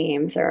plant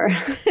names or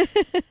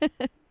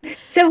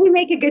so we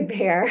make a good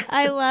pair.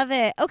 I love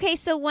it. Okay,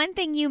 so one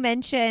thing you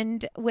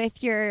mentioned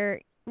with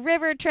your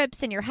river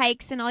trips and your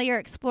hikes and all your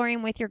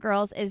exploring with your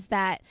girls is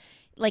that,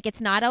 like, it's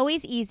not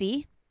always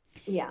easy.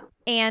 Yeah.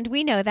 And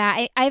we know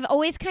that. I've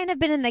always kind of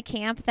been in the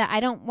camp that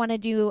I don't want to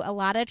do a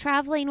lot of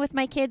traveling with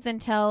my kids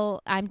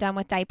until I'm done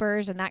with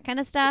diapers and that kind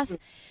of stuff.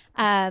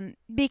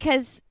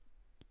 Because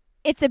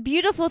it's a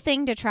beautiful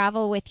thing to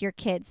travel with your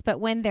kids.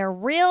 But when they're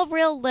real,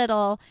 real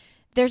little,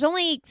 there's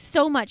only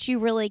so much you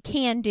really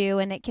can do.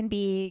 And it can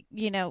be,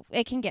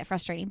 it can get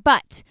frustrating.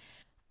 But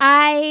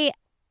I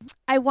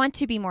I want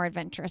to be more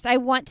adventurous. I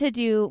want to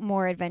do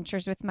more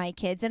adventures with my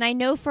kids. And I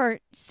know for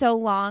so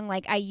long,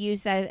 like I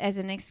use that as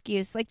an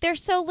excuse. Like they're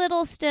so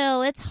little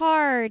still. It's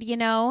hard.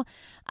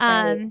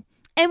 Right.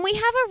 And we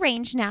have a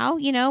range now.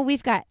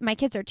 We've got my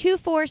kids are 2,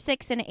 4,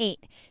 6, and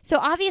 8. So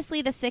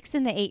obviously the 6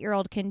 and the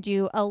 8-year-old can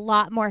do a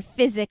lot more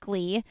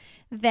physically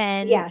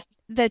than Yes.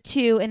 the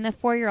 2 and the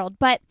 4-year-old.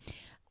 But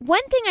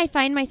one thing I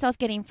find myself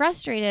getting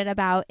frustrated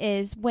about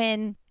is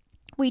when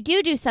we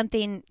do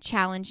something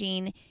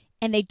challenging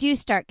and they do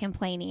start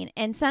complaining.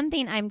 And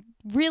something I'm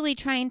really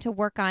trying to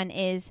work on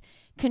is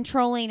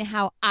controlling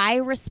how I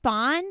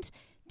respond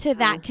to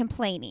that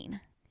complaining.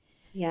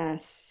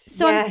 Yes.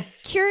 So I'm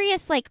Yes.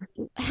 curious, like,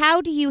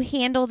 how do you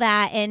handle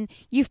that? And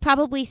you've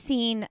probably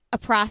seen a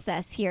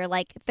process here.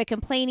 Like the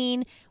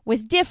complaining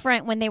was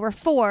different when they were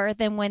 4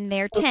 than when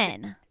they're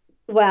 10.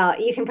 Well,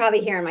 you can probably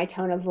hear in my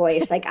tone of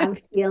voice, like I'm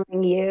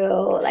feeling you,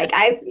 like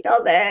I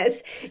feel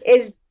this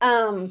is,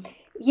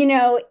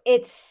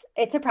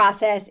 it's a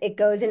process. It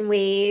goes in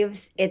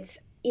waves. It's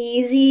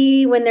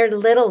easy when they're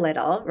little,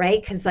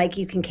 right? Because like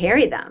you can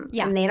carry them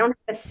Yeah. and they don't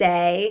have a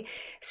say.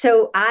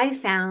 So I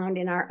found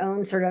in our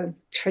own sort of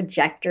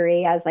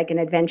trajectory as like an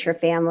adventure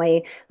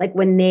family, like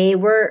when they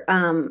were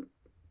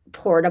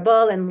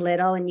portable and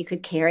little and you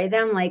could carry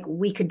them, like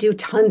we could do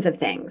tons of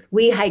things.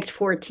 We hiked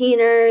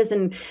 14ers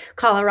in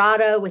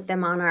Colorado with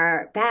them on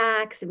our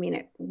backs. I mean,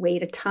 it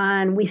weighed a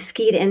ton. We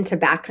skied into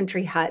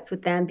backcountry huts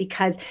with them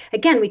because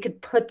again, we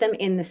could put them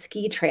in the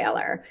ski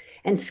trailer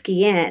and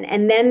ski in.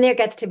 And then there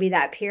gets to be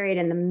that period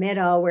in the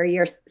middle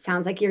where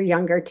sounds like you're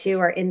younger too,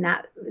 or in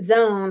that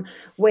zone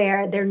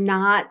where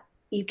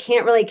you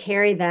can't really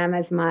carry them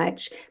as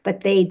much,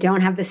 but they don't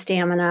have the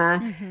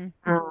stamina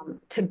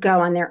to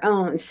go on their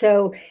own.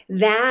 So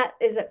that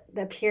is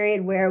the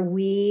period where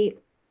we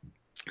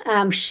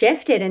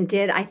shifted and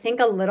did, I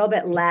think, a little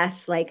bit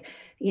less. Like,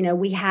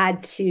 we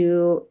had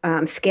to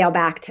scale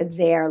back to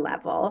their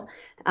level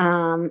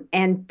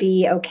and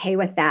be okay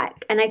with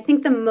that. And I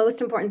think the most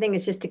important thing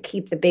is just to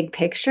keep the big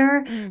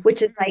picture,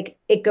 which is like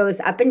it goes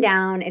up and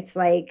down. It's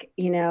like,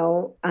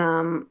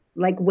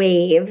 like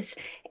waves.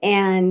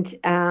 And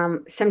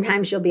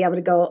sometimes you'll be able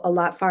to go a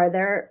lot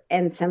farther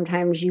and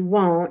sometimes you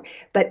won't.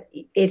 But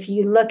if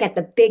you look at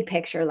the big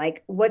picture,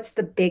 like what's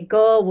the big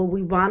goal? Well,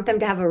 we want them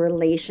to have a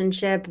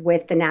relationship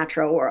with the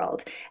natural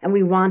world. And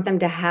we want them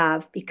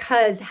to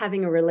because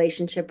having a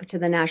relationship to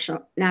the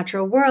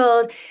natural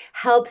world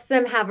helps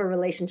them have a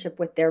relationship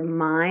with their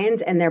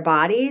minds and their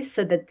bodies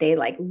so that they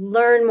like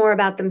learn more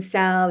about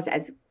themselves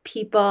as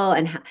people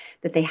and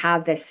that they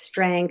have this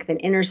strength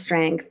and inner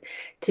strength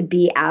to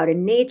be out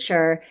in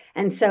nature.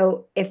 And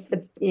so if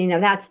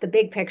that's the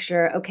big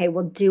picture, okay,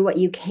 well, do what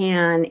you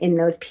can in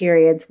those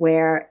periods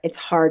where it's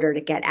harder to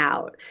get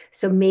out.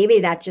 So maybe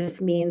that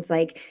just means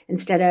like,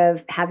 instead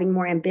of having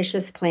more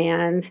ambitious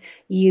plans,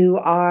 you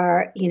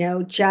are,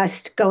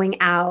 just going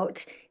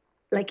out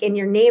like in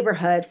your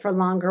neighborhood for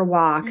longer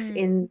walks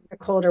in the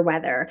colder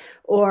weather,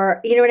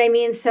 or you know what I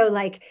mean? So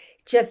like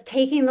just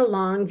taking the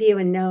long view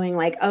and knowing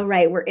like, oh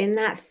right, we're in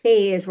that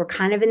phase, we're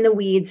kind of in the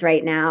weeds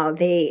right now.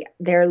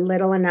 They're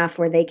little enough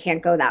where they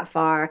can't go that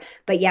far,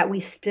 but yet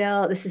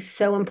this is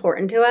so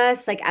important to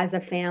us, like as a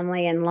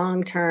family and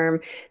long term,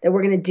 that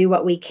we're going to do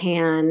what we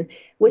can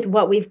with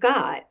what we've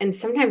got. And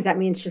sometimes that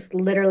means just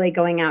literally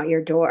going out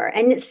your door.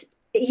 And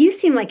you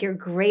seem like you're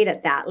great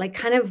at that, like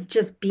kind of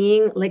just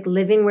being like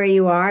living where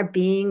you are,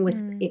 being with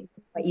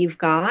what you've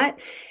got.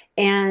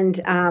 And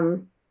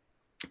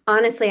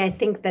honestly, I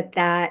think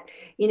that,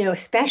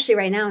 especially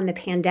right now in the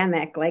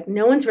pandemic, like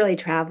no one's really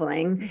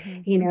traveling,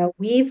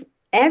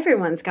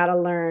 everyone's got to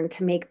learn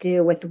to make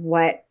do with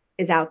what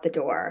is out the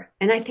door.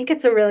 And I think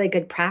it's a really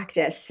good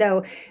practice.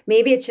 So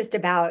maybe it's just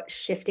about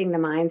shifting the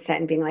mindset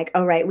and being like,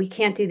 oh, right, we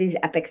can't do these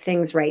epic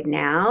things right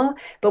now,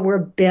 but we're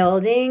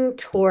building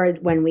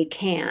toward when we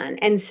can.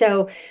 And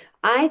so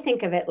I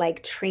think of it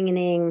like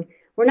training.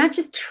 We're not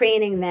just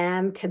training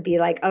them to be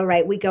like, oh,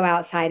 right, we go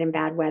outside in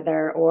bad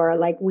weather, or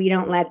like we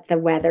don't let the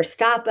weather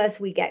stop us.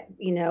 We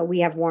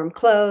have warm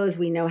clothes.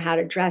 We know how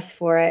to dress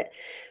for it.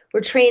 We're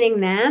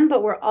training them,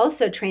 but we're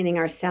also training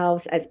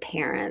ourselves as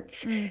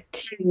parents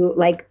to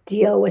like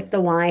deal with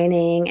the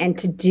whining and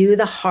to do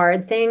the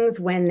hard things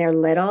when they're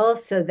little,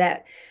 so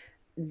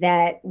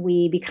that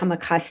we become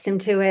accustomed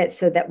to it,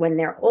 so that when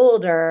they're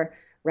older,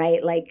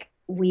 right, like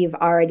we've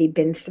already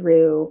been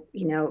through,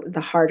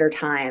 the harder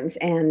times.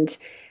 And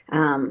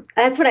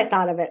that's what I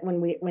thought of it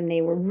when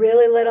they were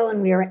really little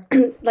and we were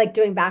like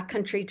doing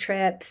backcountry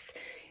trips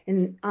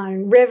and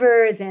on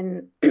rivers,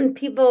 and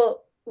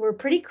people were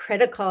pretty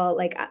critical.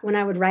 Like when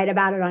I would write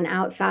about it on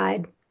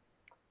Outside,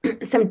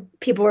 some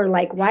people were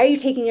like, why are you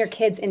taking your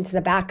kids into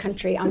the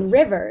backcountry on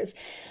rivers?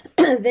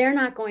 They're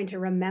not going to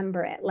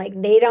remember it. Like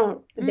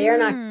they're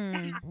not.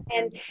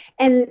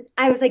 And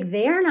I was like,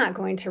 they're not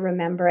going to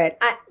remember it.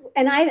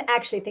 And I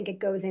actually think it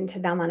goes into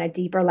them on a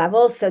deeper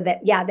level, so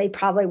that, yeah, they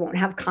probably won't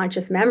have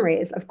conscious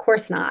memories, of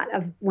course not,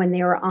 of when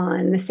they were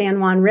on the San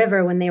Juan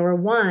River when they were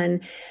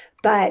 1.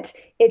 But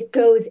it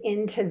goes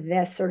into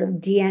this sort of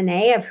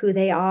DNA of who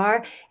they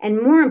are.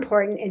 And more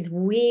important is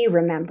we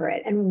remember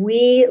it. And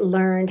we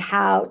learned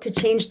how to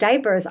change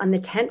diapers on the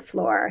tent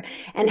floor,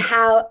 and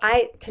how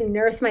to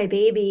nurse my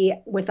baby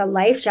with a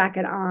life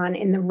jacket on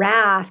in the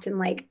raft, and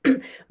like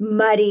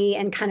muddy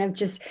and kind of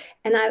just,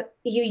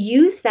 you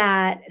use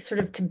that sort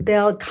of to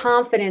build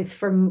confidence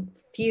for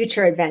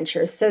future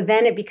adventures. So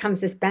then it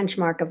becomes this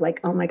benchmark of like,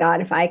 oh my God,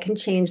 if I can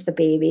change the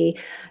baby's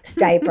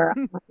diaper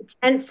on the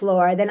tent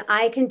floor, then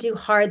I can do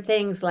hard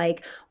things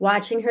like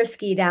watching her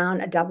ski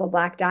down a double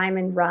black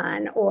diamond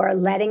run, or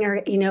letting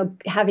her,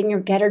 having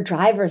her get her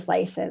driver's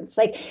license.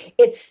 Like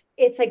it's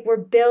like we're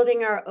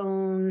building our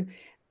own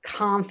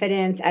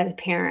confidence as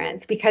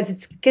parents, because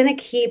it's going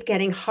to keep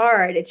getting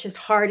hard. It's just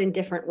hard in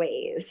different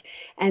ways.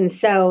 And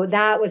so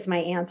that was my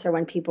answer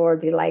when people would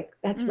be like,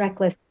 that's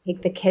reckless to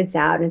take the kids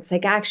out. And it's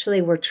like,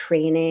 actually, we're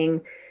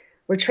training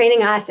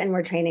us and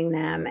we're training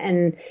them.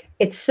 And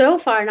it's so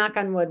far, knock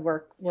on wood,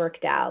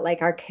 worked out.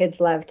 Like our kids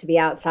love to be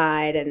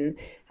outside, and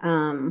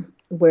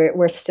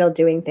we're still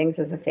doing things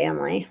as a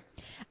family.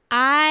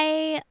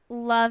 I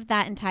love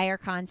that entire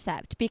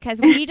concept,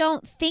 because we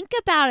don't think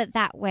about it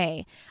that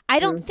way. I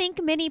don't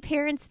think many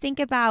parents think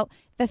about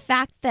the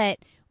fact that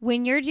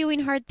when you're doing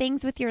hard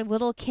things with your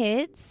little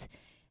kids,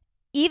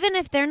 even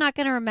if they're not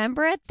going to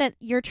remember it, that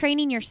you're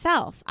training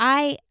yourself.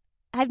 I've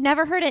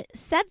never heard it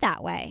said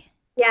that way.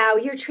 Yeah,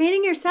 you're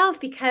training yourself,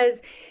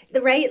 because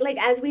like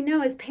as we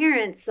know as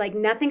parents, like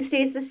nothing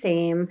stays the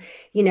same.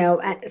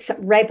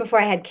 Right before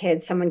I had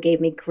kids, someone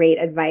gave me great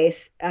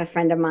advice. A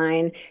friend of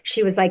mine,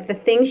 she was like, the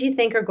things you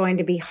think are going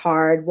to be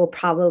hard will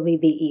probably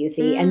be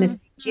easy. And the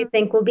things you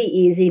think will be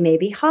easy may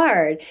be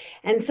hard.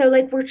 And so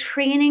like we're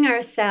training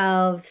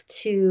ourselves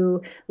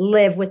to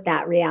live with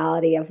that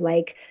reality of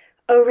like,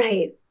 oh,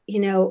 right,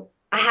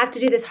 I have to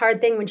do this hard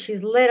thing when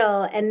she's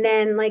little, and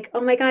then like, oh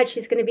my God,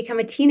 she's going to become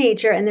a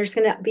teenager and there's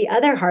going to be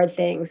other hard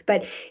things.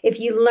 But if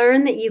you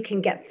learn that you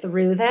can get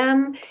through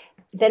them,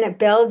 then it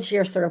builds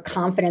your sort of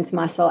confidence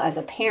muscle as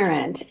a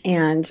parent.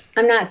 And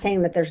I'm not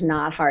saying that there's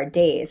not hard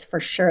days, for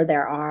sure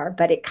there are,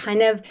 but it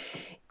kind of,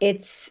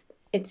 it's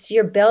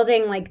you're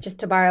building, like, just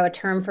to borrow a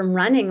term from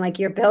running, like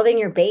you're building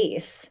your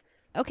base.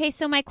 Okay.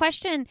 So my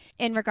question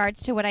in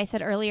regards to what I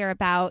said earlier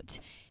about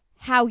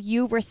how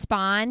you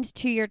respond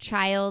to your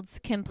child's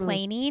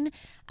complaining.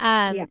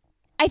 I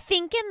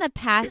think in the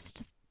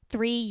past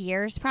 3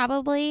 years,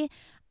 probably,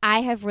 I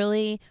have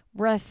really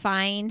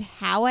refined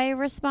how I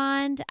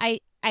respond. I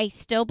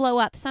still blow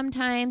up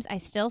sometimes. I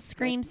still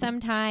scream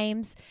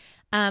sometimes.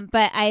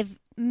 But I've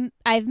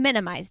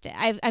minimized it.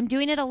 I'm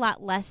doing it a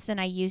lot less than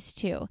I used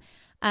to.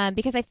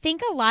 Because I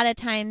think a lot of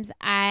times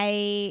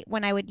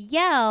when I would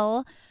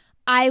yell,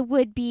 I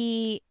would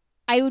be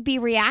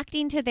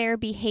reacting to their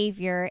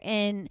behavior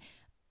in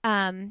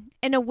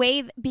a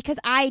way, because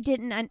I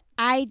didn't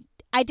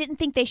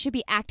think they should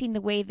be acting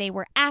the way they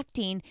were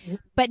acting.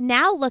 But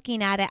now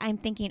looking at it, I'm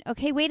thinking,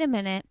 okay, wait a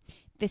minute.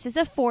 This is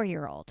a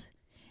 4-year-old.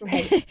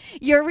 Right.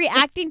 You're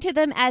reacting to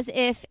them as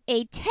if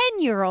a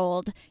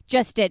 10-year-old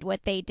just did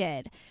what they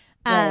did.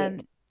 Right.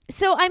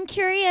 So I'm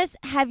curious,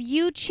 have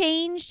you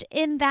changed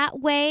in that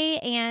way?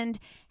 And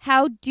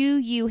how do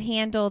you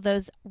handle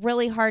those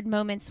really hard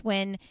moments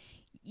when,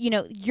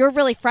 you're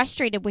really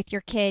frustrated with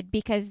your kid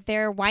because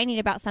they're whining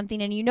about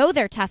something and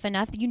they're tough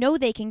enough,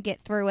 they can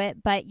get through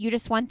it, but you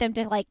just want them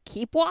to like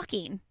keep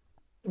walking?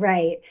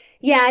 Right.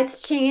 Yeah,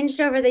 it's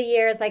changed over the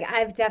years. Like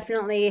I've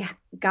definitely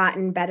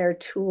gotten better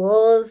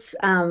tools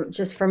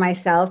just for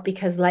myself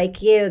because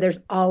like you, there's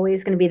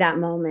always going to be that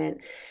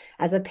moment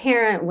as a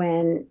parent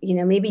when,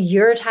 maybe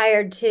you're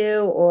tired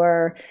too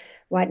or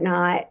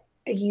whatnot.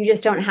 You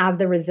just don't have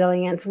the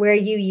resilience where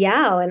you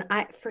yell. And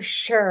I, for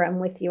sure, I'm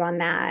with you on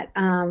that.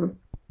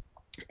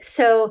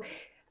 So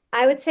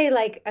I would say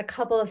like a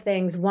couple of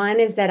things. One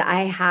is that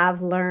I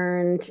have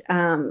learned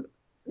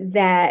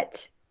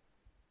that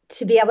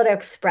to be able to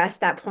express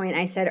that point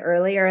I said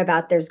earlier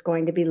about there's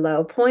going to be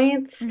low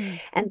points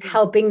and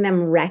helping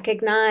them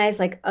recognize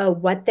like, oh,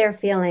 what they're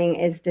feeling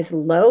is this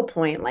low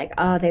point. Like,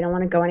 oh, they don't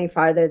want to go any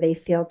farther. They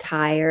feel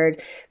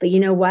tired. But you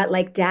know what?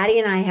 Like Daddy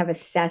and I have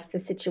assessed the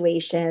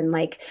situation.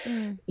 Like,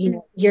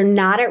 you're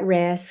not at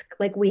risk.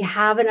 Like we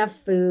have enough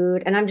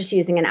food. And I'm just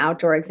using an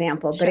outdoor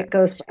example, but it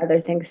goes for other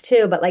things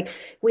too. But like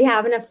we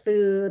have enough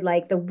food,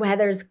 like the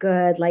weather's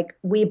good. Like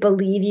we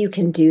believe you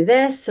can do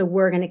this. So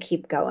we're going to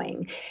keep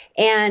going.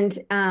 And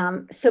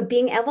so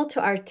being able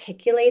to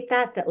articulate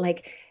that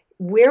like,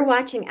 we're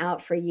watching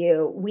out for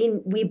you.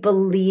 We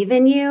believe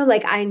in you.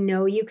 Like, I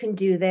know you can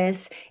do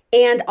this.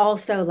 And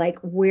also like,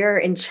 we're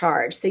in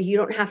charge. So you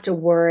don't have to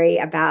worry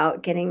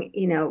about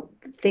getting,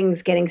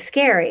 things getting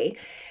scary.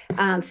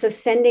 So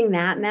sending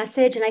that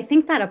message, and I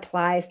think that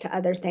applies to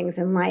other things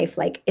in life.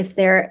 Like if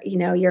they're,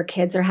 your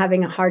kids are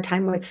having a hard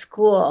time with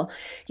school,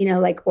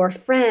 like, or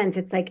friends,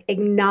 it's like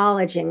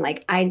acknowledging,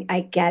 like,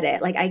 I get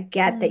it. Like, I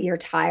get that you're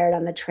tired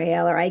on the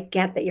trail, or I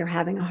get that you're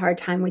having a hard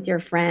time with your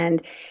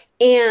friend.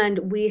 And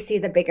we see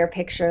the bigger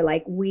picture.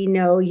 Like, we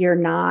know you're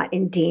not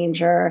in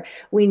danger.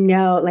 We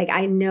know, like,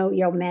 I know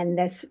you'll mend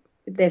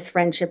this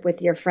friendship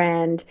with your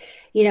friend,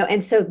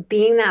 and so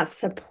being that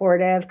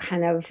supportive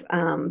kind of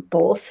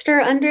bolster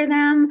under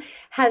them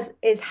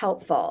is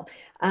helpful.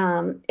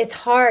 It's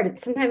hard.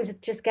 Sometimes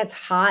it just gets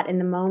hot in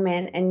the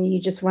moment and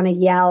you just want to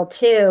yell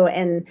too.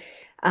 And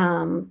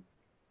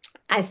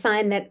I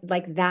find that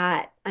like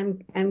that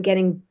I'm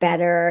getting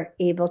better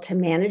able to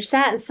manage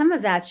that. And some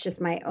of that's just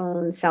my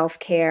own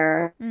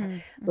self-care.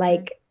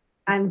 Like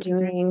I'm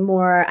doing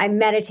more, I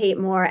meditate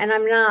more, and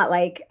I'm not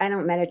like, I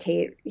don't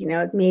meditate,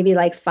 maybe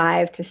like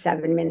 5 to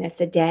 7 minutes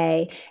a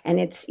day. And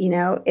it's,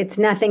 it's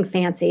nothing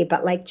fancy,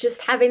 but like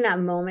just having that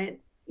moment,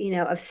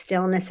 of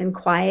stillness and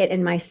quiet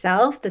in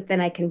myself that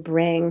then I can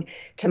bring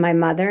to my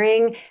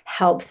mothering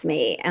helps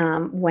me.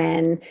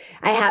 When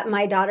I have,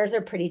 my daughters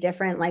are pretty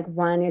different. Like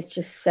one is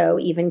just so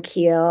even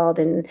keeled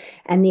and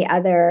the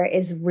other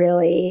is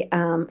really,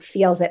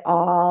 feels it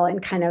all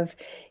and kind of,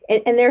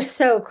 and they're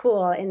so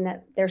cool in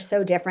that they're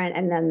so different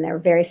and then they're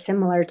very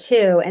similar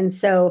too. And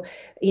so,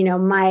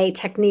 my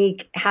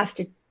technique has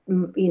to,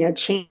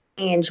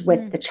 change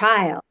with the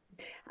child.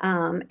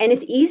 And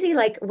it's easy,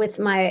 like with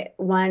my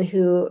one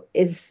who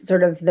is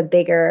sort of the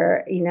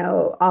bigger,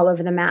 all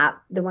over the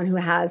map, the one who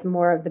has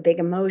more of the big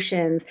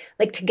emotions,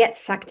 like to get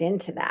sucked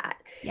into that.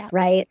 Yeah.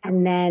 Right.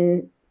 And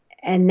then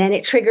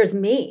it triggers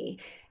me.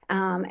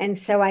 And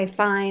so I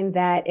find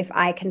that if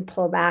I can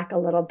pull back a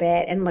little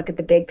bit and look at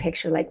the big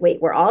picture, like,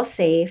 wait, we're all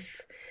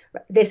safe.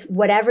 This,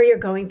 whatever you're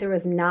going through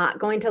is not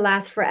going to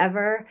last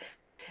forever.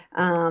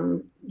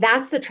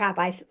 That's the trap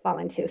I fall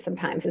into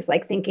sometimes, is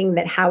like thinking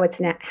that how it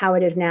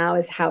is now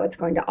is how it's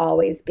going to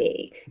always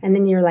be. And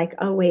then you're like,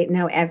 oh wait,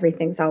 no,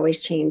 everything's always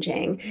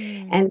changing.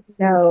 And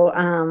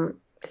so,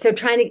 so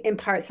trying to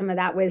impart some of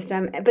that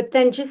wisdom, but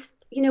then just,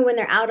 when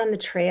they're out on the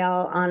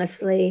trail,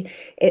 honestly,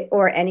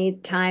 or any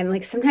time,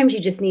 like sometimes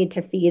you just need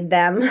to feed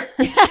them,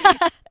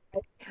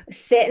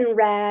 sit and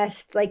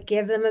rest, like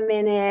give them a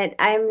minute.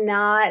 I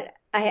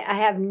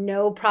have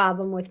no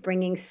problem with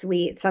bringing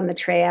sweets on the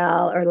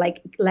trail or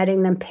like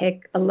letting them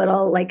pick a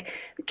little like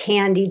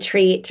candy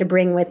treat to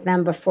bring with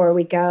them before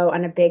we go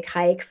on a big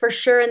hike. For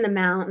sure in the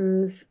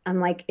mountains, I'm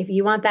like, if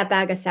you want that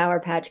bag of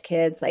Sour Patch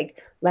Kids,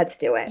 like, let's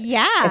do it.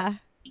 Yeah.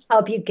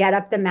 Help you get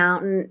up the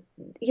mountain.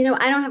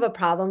 I don't have a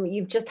problem.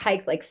 You've just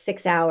hiked like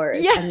 6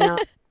 hours. Yeah.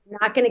 I'm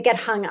not going to get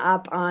hung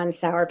up on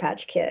Sour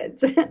Patch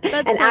Kids. And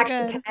so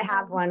actually, good. Can I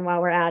have one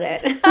while we're at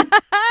it?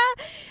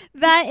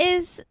 That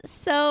is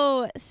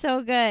so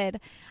good.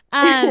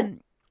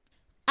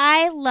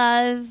 I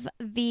love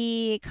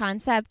the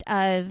concept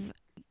of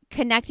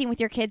connecting with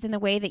your kids in the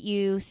way that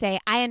you say,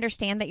 I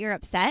understand that you're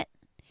upset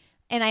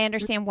and I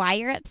understand why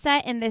you're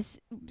upset. And this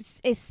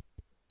is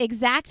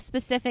exact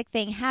specific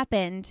thing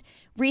happened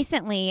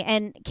recently.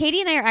 And Katie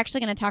and I are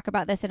actually going to talk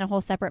about this in a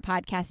whole separate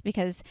podcast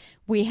because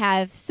we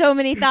have so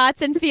many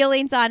thoughts and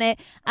feelings on it.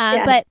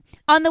 Yes. But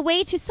on the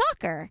way to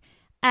soccer,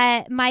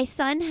 my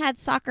son had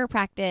soccer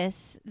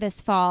practice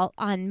this fall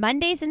on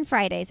Mondays and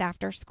Fridays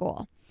after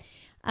school.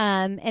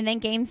 and then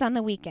games on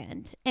the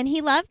weekend. And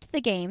he loved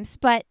the games,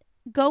 but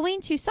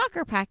going to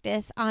soccer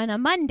practice on a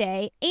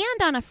Monday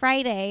and on a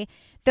Friday,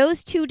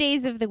 those 2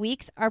 days of the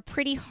weeks are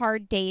pretty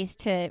hard days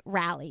to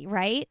rally,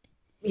 right?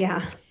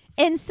 Yeah.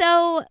 And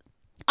so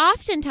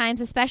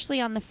oftentimes,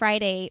 especially on the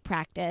Friday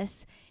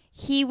practice,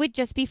 he would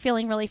just be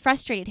feeling really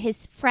frustrated.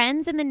 His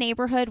friends in the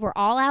neighborhood were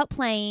all out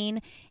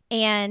playing,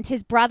 and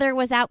his brother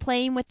was out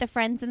playing with the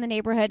friends in the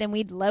neighborhood, and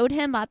we'd load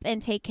him up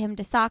and take him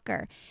to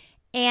soccer.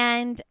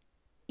 And,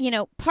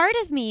 part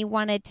of me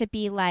wanted to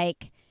be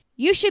like,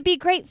 you should be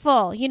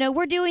grateful.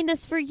 We're doing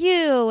this for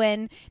you,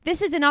 and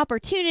this is an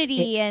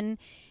opportunity. And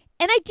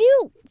I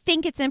do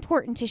think it's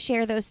important to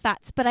share those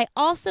thoughts, but I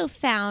also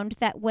found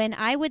that when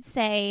I would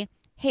say,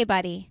 hey,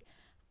 buddy,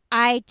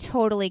 I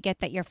totally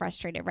get that you're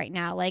frustrated right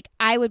now. Like,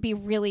 I would be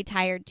really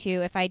tired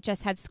too if I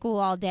just had school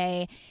all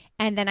day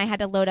and then I had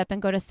to load up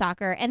and go to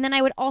soccer. And then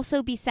I would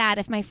also be sad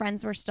if my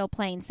friends were still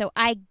playing. So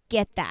I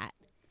get that.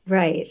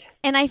 Right.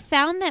 And I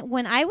found that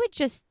when I would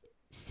just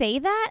say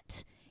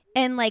that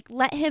and like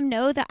let him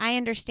know that I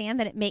understand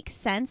that it makes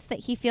sense that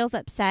he feels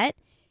upset,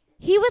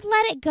 he would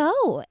let it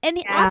go. And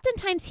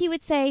oftentimes he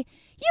would say,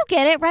 you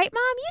get it, right,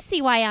 Mom? You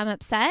see why I'm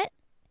upset.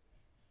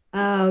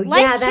 Oh,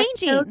 yeah,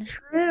 that's so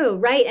true.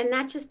 Right. And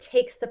that just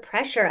takes the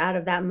pressure out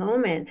of that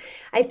moment.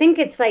 I think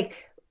it's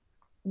like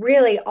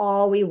really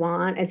all we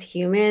want as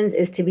humans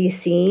is to be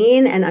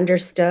seen and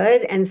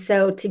understood. And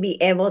so to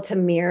be able to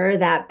mirror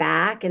that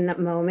back in that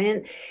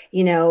moment,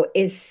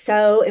 is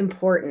so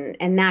important.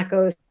 And that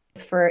goes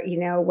for,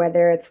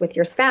 whether it's with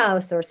your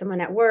spouse or someone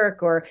at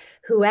work or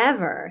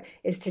whoever,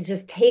 is to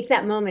just take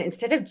that moment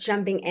instead of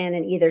jumping in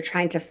and either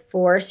trying to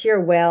force your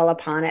will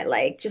upon it,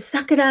 like just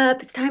suck it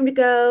up, it's time to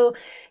go,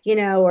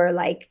 or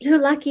like, you're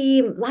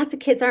lucky, lots of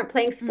kids aren't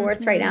playing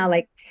sports right now,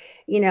 like,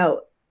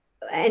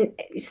 and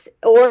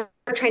or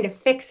trying to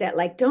fix it,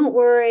 like, don't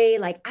worry,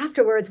 like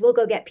afterwards we'll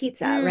go get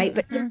pizza, right?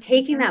 But just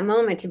taking that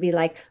moment to be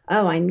like,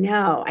 oh, I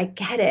know, I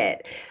get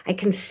it, I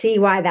can see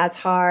why that's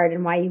hard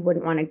and why you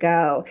wouldn't want to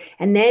go.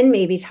 And then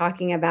maybe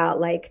talking about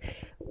like,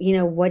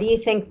 what do you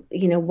think,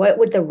 what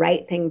would the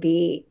right thing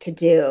be to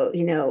do,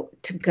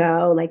 to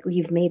go, like,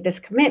 you've made this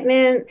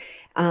commitment,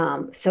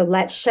 so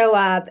let's show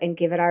up and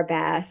give it our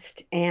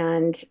best,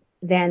 and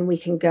then we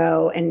can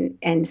go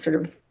and sort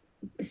of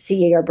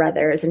see your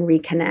brothers and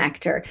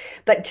reconnect.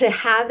 But to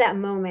have that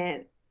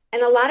moment,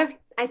 and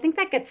I think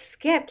that gets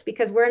skipped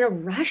because we're in a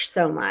rush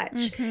so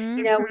much,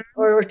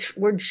 or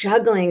we're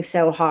juggling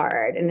so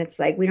hard, and it's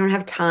like we don't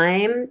have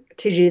time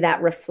to do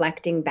that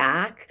reflecting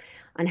back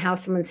on how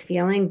someone's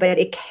feeling.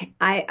 But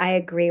I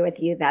agree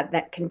with you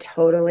that can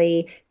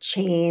totally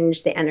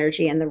change the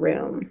energy in the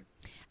room.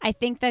 I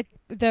think that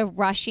the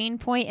rushing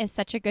point is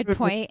such a good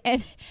point.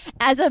 And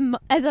as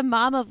a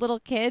mom of little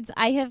kids,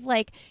 I have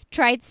like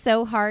tried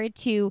so hard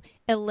to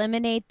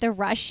eliminate the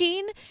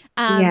rushing,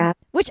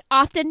 which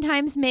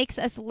oftentimes makes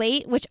us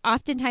late, which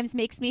oftentimes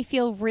makes me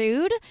feel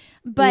rude.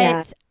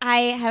 But I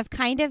have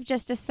kind of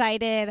just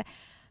decided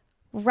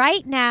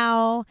right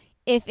now,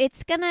 if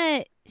it's going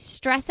to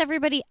stress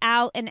everybody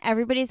out and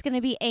everybody's going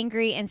to be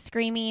angry and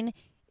screaming,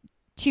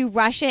 to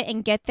rush it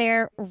and get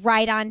there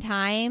right on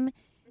time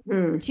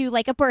to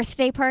like a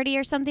birthday party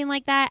or something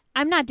like that,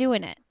 I'm not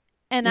doing it.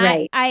 And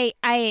I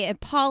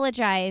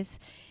apologize,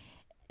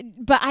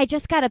 but I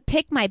just got to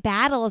pick my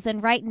battles.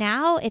 And right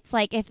now it's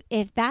like,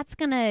 if that's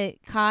going to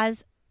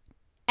cause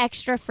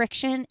extra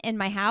friction in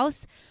my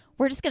house,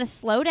 we're just going to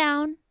slow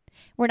down.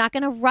 We're not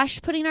going to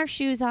rush putting our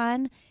shoes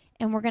on,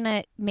 and we're going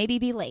to maybe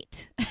be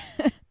late.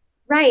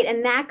 Right.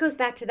 And that goes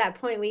back to that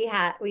point we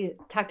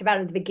talked about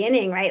at the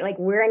beginning, right? Like,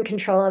 we're in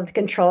control of the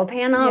control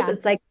panels. Yeah.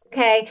 It's like,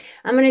 okay,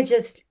 I'm going to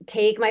just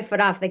take my foot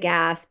off the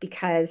gas,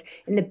 because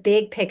in the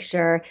big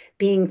picture,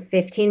 being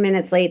 15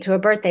 minutes late to a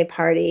birthday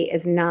party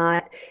is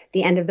not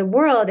the end of the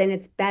world. And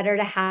it's better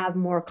to have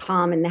more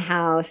calm in the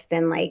house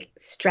than like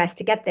stress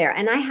to get there.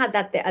 And I had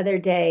that the other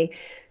day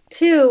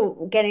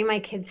too, getting my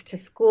kids to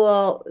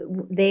school.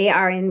 They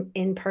are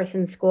in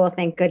person school,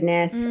 thank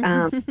goodness.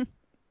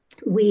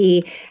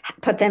 We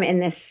put them in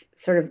this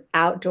sort of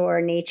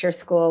outdoor nature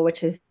school, which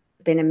has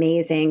been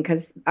amazing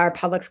because our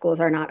public schools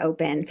are not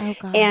open. Oh,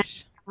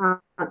 gosh.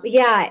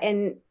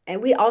 And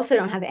and we also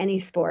don't have any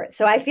sports.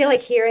 So I feel like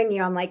hearing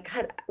you, I'm like,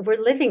 God,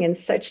 we're living in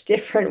such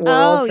different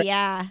worlds. Oh,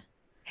 yeah.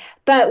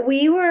 But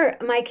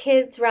my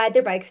kids ride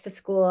their bikes to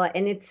school,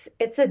 and it's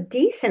a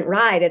decent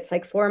ride. It's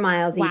like 4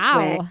 miles each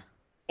way.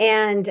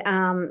 And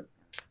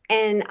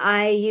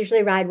I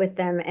usually ride with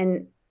them,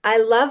 and I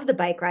love the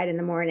bike ride in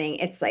the morning.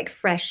 It's like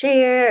fresh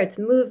air, it's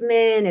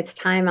movement, it's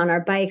time on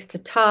our bikes to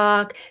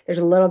talk. There's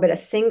a little bit of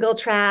single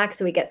track,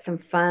 so we get some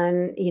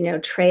fun,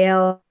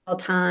 trail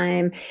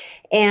time.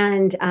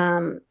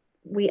 And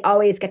we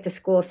always get to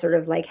school sort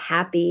of like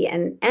happy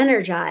and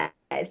energized.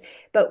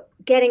 But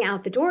getting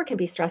out the door can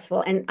be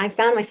stressful. And I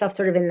found myself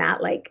sort of in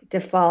that like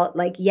default,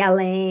 like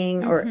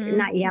yelling, or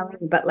not yelling,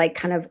 but like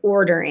kind of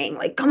ordering,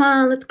 like, come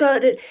on, let's go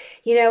to,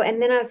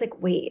 and then I was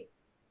like, wait,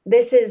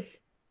 this is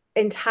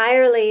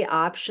entirely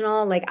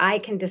optional. Like I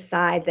can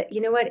decide that,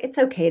 you know what, it's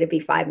okay to be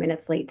 5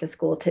 minutes late to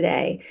school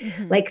today.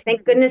 Hmm. Like,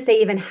 thank goodness they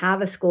even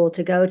have a school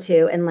to go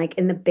to. And like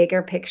in the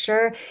bigger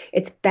picture,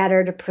 it's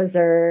better to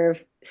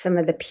preserve some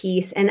of the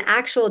peace and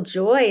actual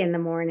joy in the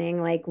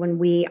morning, like when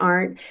we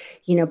aren't,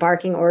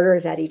 barking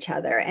orders at each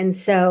other. And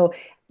so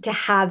to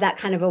have that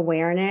kind of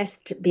awareness,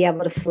 to be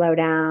able to slow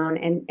down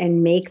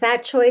and make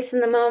that choice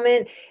in the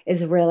moment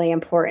is really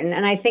important.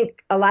 And I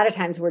think a lot of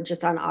times we're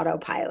just on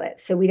autopilot.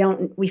 So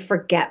we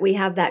forget we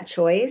have that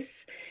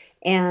choice.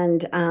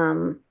 And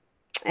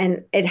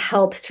it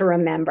helps to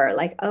remember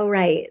like, oh,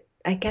 right,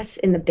 I guess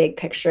in the big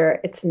picture,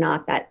 it's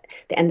not that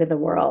the end of the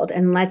world.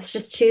 And let's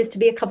just choose to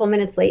be a couple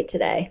minutes late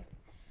today.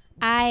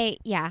 I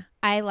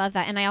love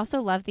that. And I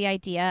also love the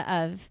idea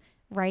of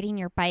riding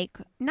your bike,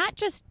 not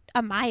just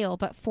a mile,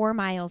 but 4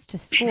 miles to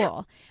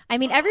school. I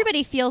mean,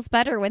 everybody feels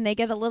better when they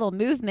get a little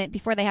movement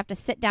before they have to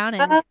sit down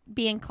and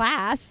be in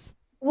class.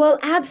 Well,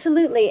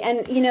 absolutely.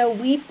 And,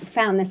 we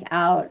found this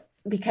out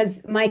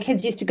because my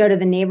kids used to go to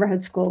the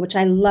neighborhood school, which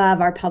I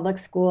love, our public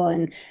school.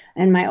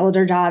 And my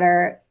older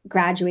daughter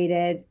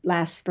graduated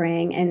last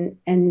spring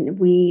and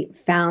we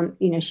found,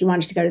 she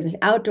wanted to go to this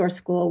outdoor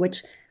school,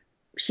 which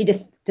she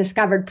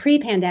discovered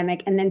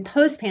pre-pandemic, and then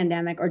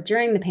post-pandemic or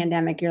during the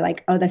pandemic, you're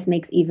like, oh, this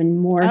makes even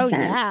more Oh, sense.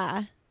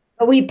 yeah.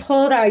 But we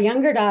pulled our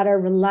younger daughter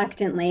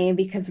reluctantly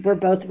because we're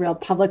both real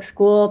public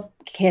school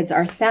kids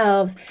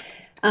ourselves,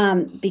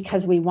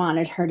 because we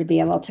wanted her to be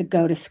able to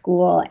go to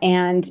school.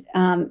 And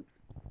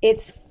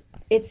it's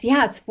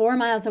it's 4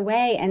 miles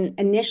away. And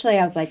initially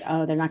I was like,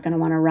 oh, they're not going to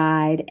want to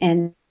ride.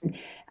 And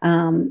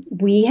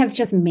we have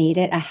just made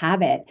it a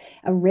habit,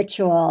 a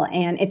ritual.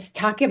 And it's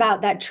talking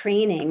about that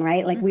training,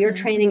 right? Like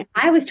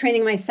I was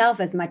training myself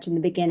as much in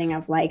the beginning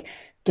of like,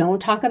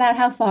 don't talk about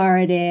how far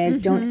it is.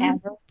 Don't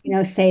ever,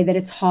 say that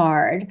it's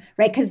hard,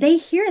 right? Because they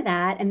hear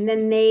that and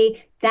then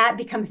that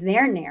becomes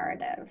their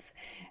narrative.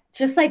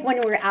 Just like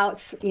when we're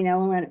out,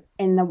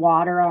 in the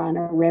water or on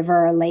a river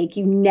or a lake,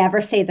 you never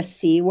say the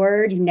C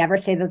word. You never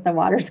say that the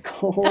water's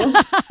cold.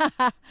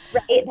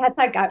 Right? That's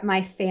like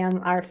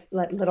our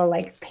little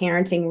like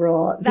parenting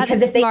rule. That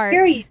Because is if they smart.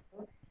 hear you,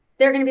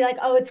 they're going to be like,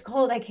 "Oh, it's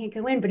cold. I can't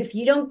go in." But if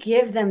you don't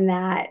give them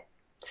that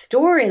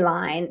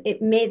storyline,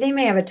 they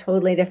may have a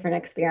totally different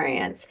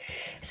experience.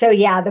 So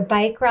yeah, the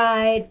bike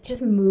ride,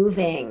 just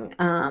moving,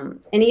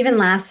 and even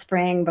last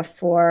spring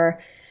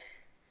before.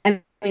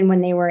 I mean,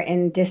 when they were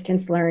in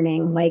distance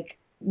learning, like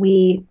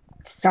we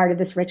started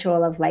this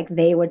ritual of like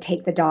they would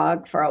take the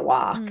dog for a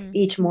walk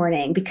each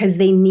morning because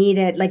they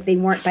needed, like they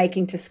weren't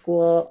biking to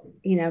school,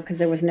 because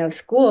there was no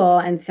school.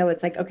 And so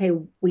it's like, okay,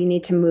 we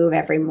need to move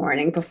every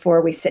morning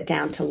before we sit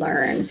down to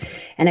learn.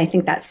 And I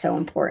think that's so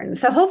important.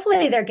 So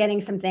hopefully they're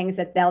getting some things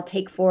that they'll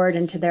take forward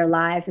into their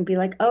lives and be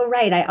like, oh,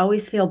 right, I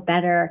always feel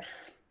better.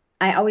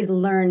 I always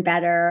learn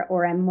better,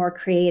 or I'm more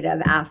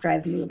creative after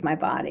I've moved my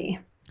body.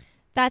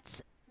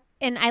 That's,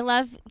 and I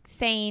love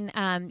saying,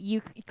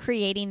 you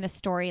creating the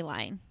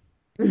storyline.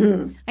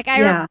 Mm-hmm. Like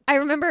Yeah. I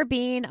remember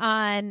being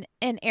on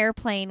an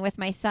airplane with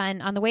my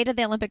son on the way to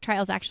the Olympic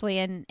trials, actually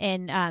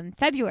in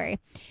February,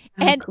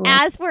 Oh, and cool.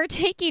 as we're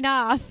taking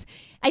off,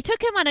 I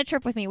took him on a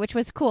trip with me, which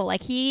was cool.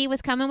 Like he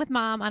was coming with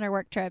mom on our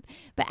work trip,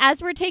 but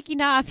as we're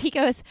taking off, he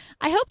goes,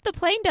 "I hope the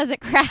plane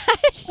doesn't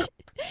crash." Oh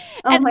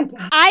And my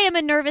God. I am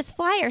a nervous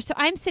flyer, so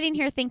I'm sitting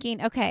here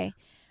thinking, okay,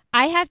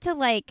 I have to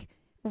like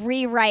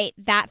rewrite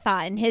that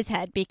thought in his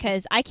head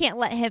because I can't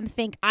let him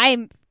think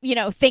I'm,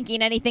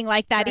 thinking anything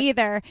like that Right.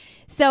 either.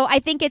 So I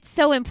think it's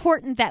so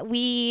important that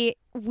we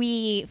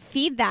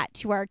feed that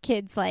to our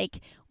kids, like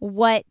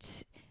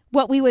what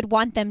we would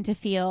want them to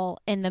feel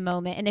in the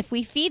moment. And if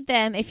we feed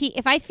them,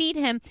 if I feed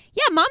him,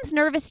 yeah, mom's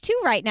nervous too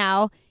right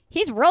now,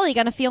 he's really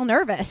going to feel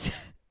nervous.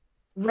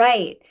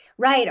 Right.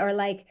 Right. Or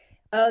like,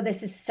 oh,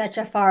 this is such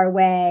a far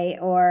way,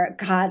 or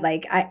God,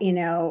 like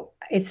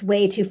it's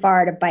way too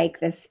far to bike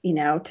this,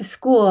 to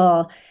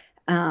school.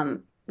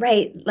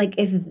 Right. Like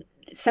if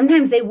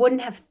sometimes they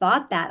wouldn't have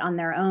thought that on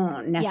their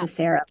own Yeah.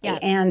 necessarily. Yeah.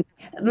 And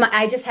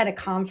I just had a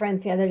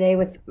conference the other day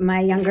with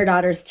my younger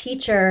daughter's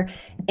teacher,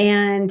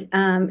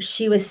 and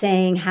she was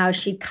saying how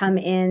she'd come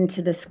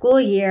into the school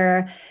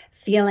year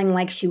feeling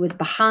like she was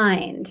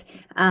behind,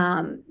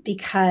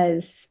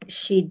 because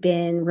she'd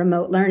been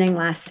remote learning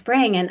last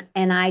spring.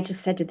 And I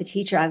just said to the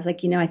teacher, I was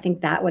like, I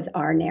think that was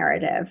our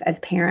narrative as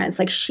parents.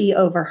 Like she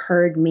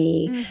overheard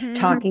me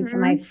talking to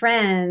my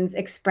friends,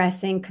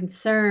 expressing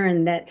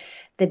concern that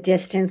the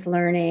distance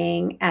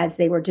learning as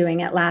they were doing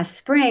it last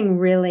spring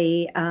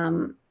really,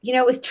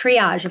 it was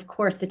triage. Of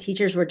course, the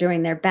teachers were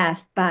doing their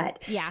best,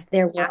 but Yeah.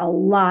 there were a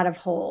lot of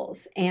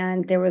holes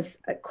and there was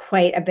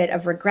quite a bit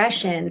of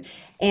regression.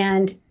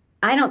 And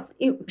I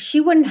don't, she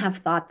wouldn't have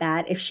thought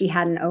that if she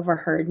hadn't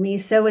overheard me.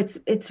 So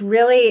it's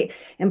really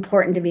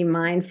important to be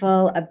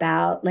mindful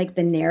about like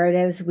the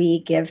narratives we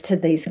give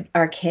to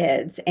our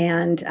kids.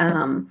 And,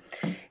 and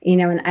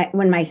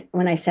when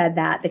I said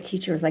that, the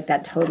teacher was like,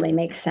 that totally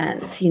makes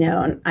sense,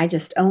 and I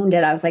just owned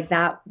it. I was like,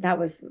 that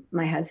was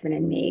my husband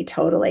and me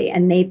totally.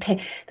 And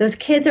those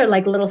kids are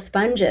like little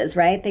sponges,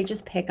 right? They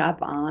just pick up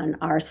on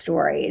our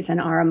stories and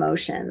our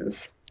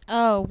emotions.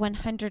 Oh,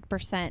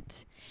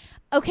 100%.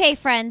 Okay,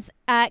 friends,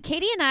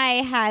 Katie and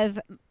I have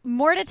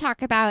more to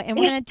talk about, and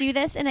we're going to do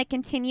this in a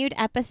continued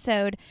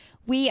episode.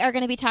 We are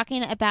going to be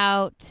talking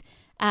about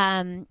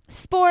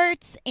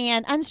sports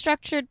and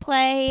unstructured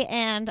play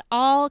and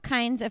all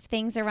kinds of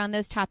things around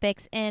those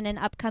topics in an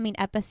upcoming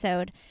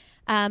episode.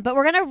 But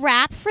we're going to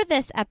wrap for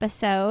this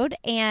episode.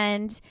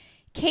 And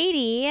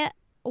Katie,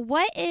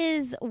 what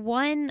is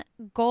one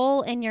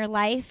goal in your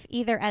life,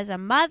 either as a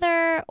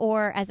mother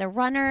or as a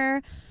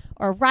runner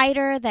or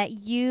writer, that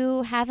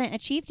you haven't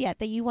achieved yet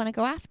that you want to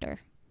go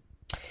after?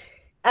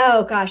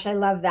 Oh gosh, I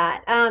love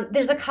that.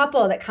 There's a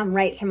couple that come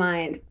right to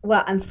mind.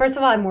 Well, first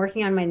of all, I'm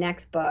working on my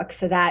next book,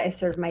 so that is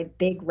sort of my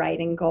big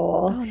writing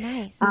goal. Oh,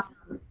 nice.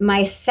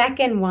 My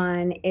second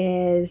one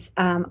is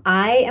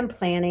I am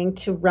planning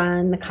to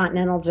run the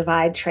Continental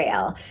Divide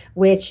Trail,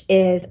 which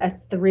is a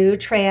through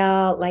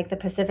trail like the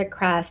Pacific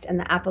Crest and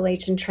the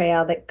Appalachian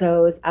Trail that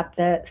goes up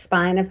the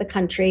spine of the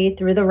country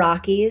through the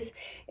Rockies.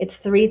 It's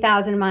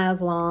 3,000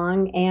 miles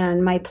long,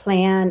 and my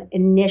plan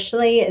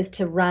initially is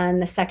to run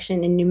the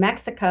section in New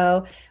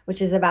Mexico,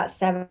 which is about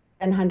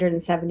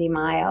 770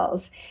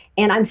 miles.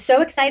 And I'm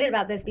so excited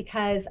about this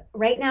because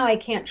right now I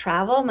can't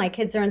travel. My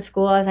kids are in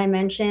school, as I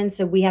mentioned,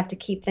 so we have to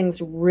keep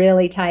things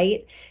really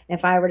tight.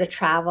 If I were to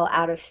travel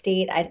out of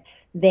state,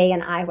 they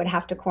and I would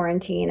have to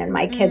quarantine, and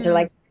my kids are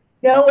like,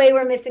 no way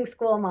we're missing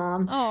school,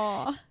 Mom.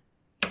 Aww.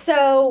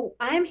 So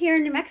I'm here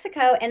in New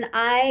Mexico, and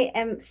I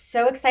am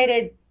so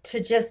excited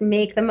to just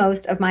make the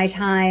most of my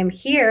time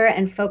here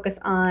and focus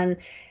on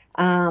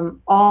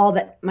all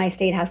that my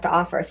state has to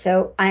offer.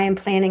 So I am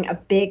planning a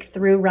big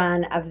through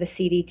run of the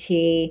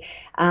CDT,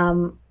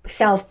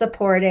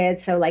 self-supported.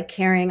 So like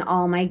carrying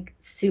all my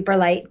super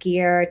light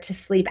gear to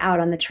sleep out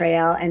on the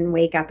trail and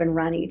wake up and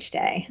run each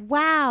day.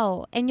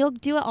 Wow. And you'll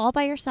do it all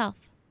by yourself?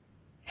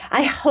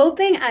 I'm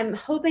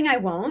hoping I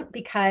won't,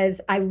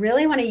 because I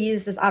really want to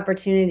use this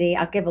opportunity.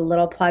 I'll give a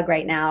little plug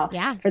right now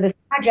for this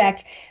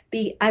project.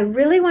 I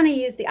really want to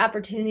use the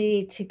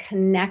opportunity to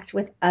connect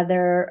with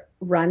other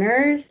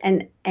runners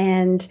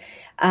and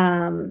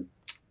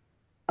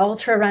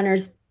ultra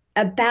runners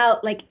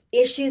about like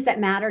issues that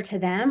matter to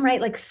them, right?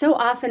 Like so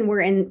often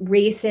we're in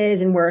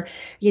races and we're,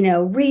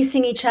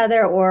 racing each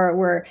other, or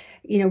we're,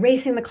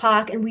 racing the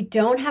clock, and we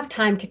don't have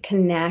time to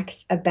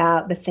connect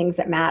about the things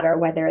that matter,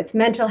 whether it's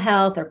mental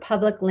health or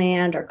public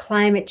land or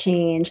climate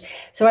change.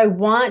 So I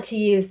want to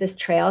use this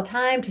trail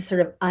time to sort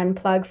of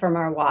unplug from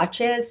our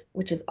watches,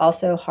 which is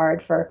also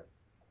hard for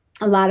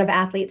a lot of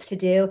athletes to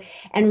do,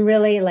 and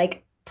really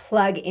like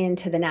plug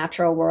into the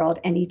natural world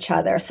and each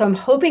other. So I'm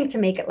hoping to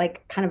make it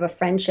like kind of a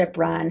friendship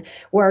run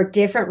where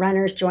different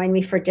runners join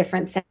me for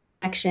different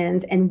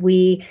sections, and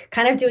we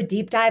kind of do a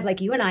deep dive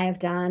like you and I have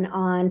done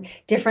on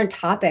different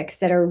topics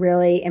that are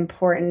really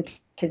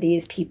important to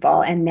these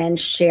people, and then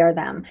share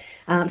them.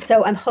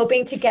 So I'm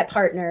hoping to get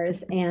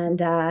partners, and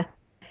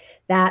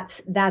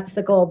that's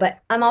the goal. But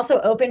I'm also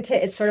open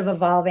to it sort of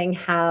evolving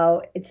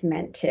how it's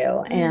meant to.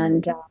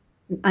 And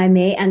I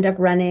may end up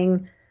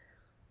running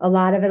a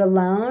lot of it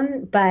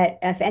alone, but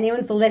if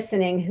anyone's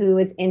listening who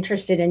is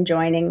interested in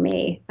joining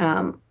me,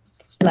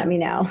 let me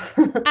know.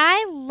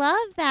 I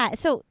love that.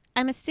 So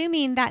I'm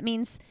assuming that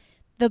means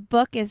the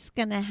book is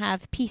going to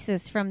have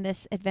pieces from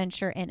this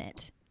adventure in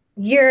it.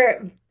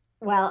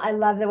 Well, I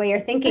love the way you're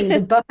thinking.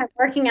 The book I'm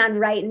working on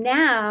right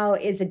now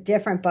is a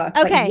different book.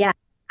 Okay. But yeah,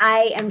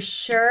 I am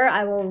sure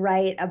I will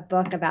write a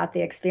book about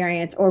the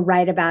experience, or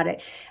write about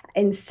it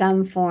in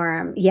some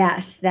form.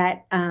 Yes,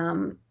 the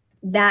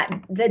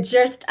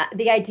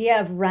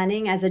idea of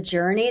running as a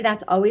journey,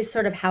 that's always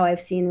sort of how I've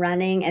seen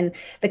running, and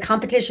the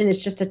competition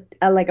is just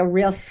a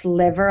real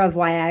sliver of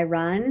why I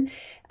run.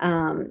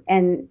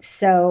 And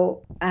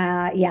so,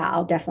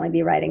 I'll definitely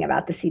be writing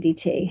about the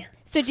CDT.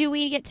 So do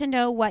we get to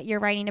know what you're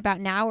writing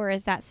about now, or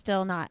is that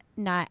still not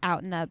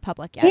out in the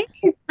public yet? It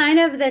is kind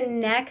of the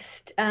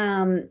next,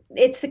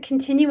 it's the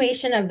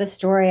continuation of the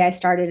story I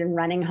started in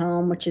Running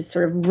Home, which is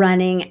sort of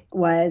running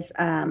was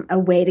a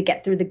way to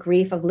get through the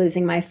grief of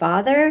losing my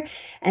father.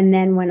 And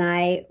then when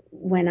I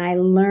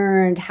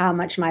learned how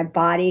much my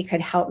body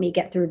could help me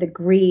get through the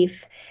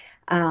grief,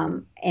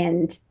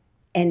 and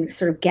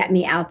sort of get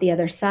me out the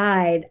other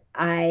side,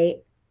 I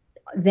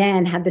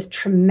then had this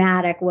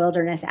traumatic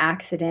wilderness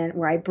accident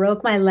where I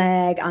broke my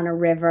leg on a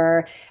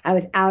river. I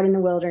was out in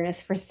the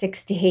wilderness for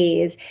 6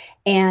 days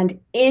and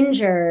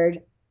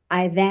injured.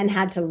 I then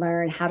had to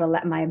learn how to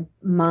let my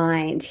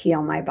mind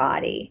heal my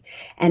body.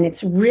 And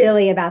it's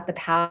really about the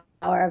power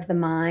of the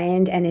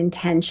mind and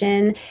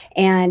intention.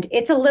 And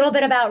it's a little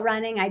bit about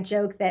running. I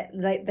joke that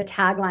the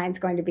tagline is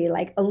going to be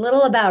like a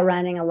little about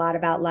running, a lot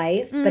about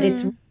life, but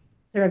it's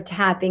sort of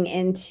tapping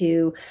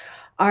into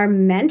our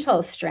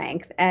mental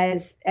strength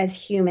as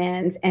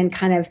humans and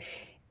kind of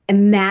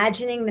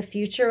imagining the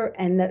future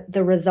and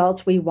the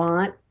results we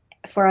want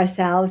for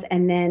ourselves.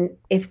 And then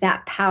if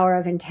that power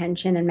of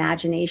intention,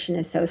 imagination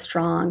is so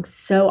strong,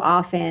 so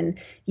often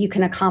you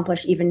can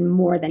accomplish even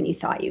more than you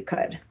thought you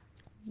could.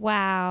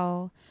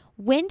 Wow.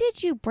 When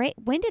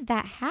did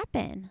that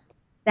happen?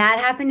 That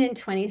happened in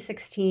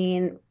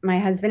 2016. My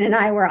husband and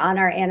I were on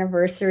our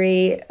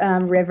anniversary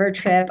river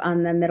trip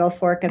on the Middle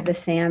Fork of the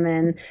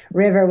Salmon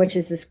River, which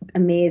is this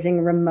amazing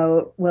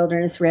remote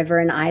wilderness river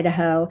in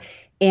Idaho.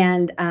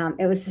 And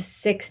it was a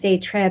 6-day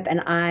trip,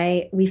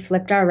 and we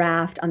flipped our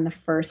raft on the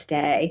first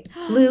day.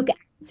 Fluke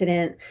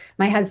accident.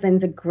 My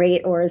husband's a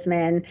great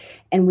oarsman,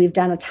 and we've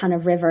done a ton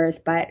of rivers,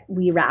 but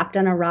we rapped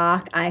on a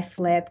rock. I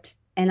flipped,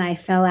 and I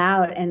fell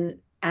out. And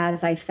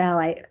as I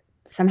fell,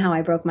 somehow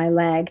I broke my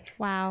leg.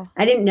 Wow.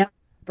 I didn't know it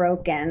was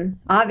broken.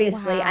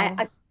 Obviously, Wow.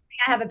 I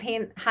have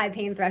a high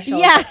pain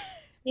threshold. Yeah.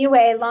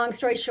 Anyway, long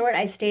story short,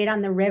 I stayed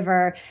on the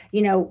river,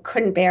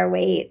 couldn't bear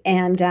weight.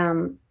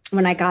 And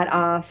when I got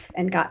off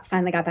and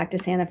finally got back to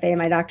Santa Fe,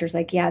 my doctor's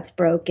like, yeah, it's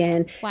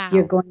broken. Wow.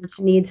 You're going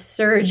to need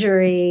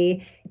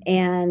surgery,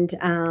 and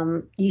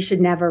you should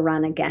never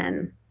run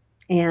again.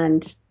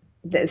 And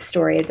the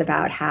story is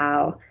about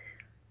how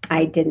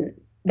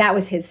that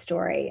was his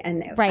story,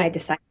 and Right. I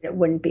decided it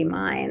wouldn't be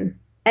mine.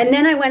 And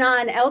then I went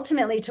on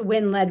ultimately to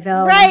win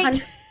Leadville.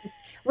 Right.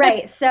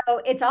 Right. So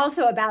it's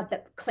also about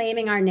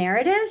claiming our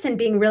narratives and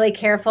being really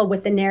careful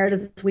with the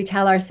narratives we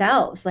tell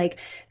ourselves. Like,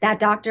 that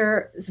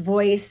doctor's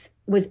voice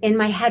was in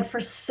my head for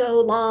so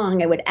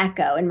long. It would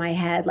echo in my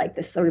head like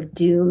this sort of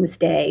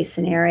doomsday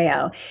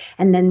scenario.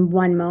 And then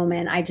one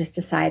moment I just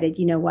decided,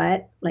 you know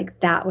what? Like,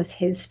 that was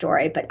his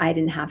story, but I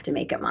didn't have to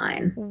make it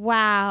mine.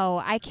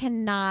 Wow. I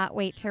cannot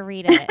wait to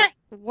read it.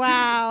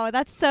 Wow.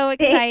 That's so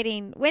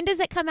exciting. When does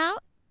it come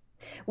out?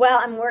 Well,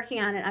 I'm working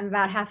on it. I'm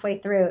about halfway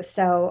through.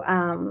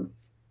 So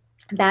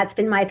that's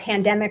been my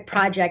pandemic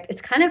project.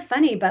 It's kind of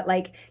funny, but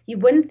like, you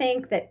wouldn't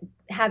think that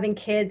having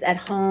kids at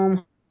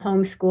home,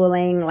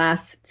 homeschooling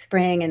last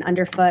spring and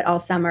underfoot all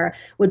summer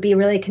would be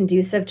really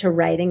conducive to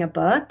writing a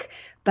book.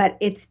 But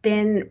it's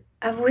been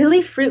a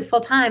really fruitful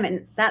time.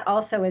 And that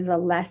also is a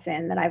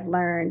lesson that I've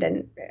learned.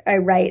 And I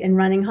write in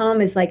Running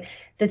Home is like,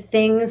 the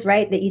things,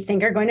 right, that you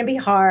think are going to be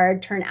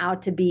hard turn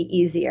out to be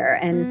easier.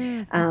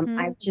 And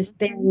I've just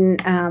been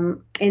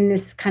in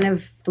this kind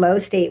of flow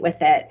state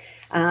with it.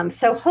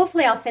 So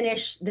hopefully I'll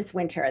finish this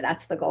winter.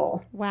 That's the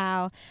goal.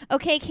 Wow.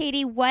 Okay,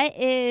 Katie, what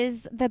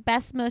is the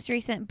best, most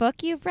recent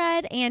book you've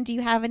read? And do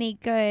you have any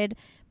good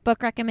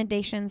book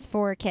recommendations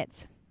for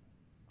kids?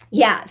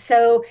 Yeah,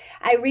 so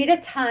I read a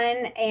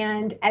ton,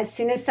 and as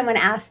soon as someone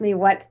asks me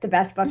what's the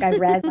best book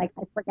I've read, like,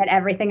 I forget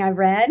everything I've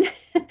read.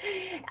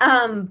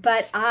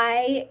 But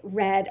I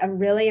read a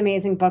really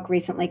amazing book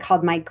recently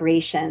called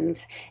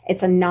Migrations.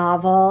 It's a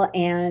novel,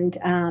 and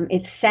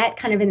it's set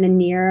kind of in the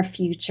near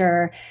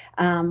future,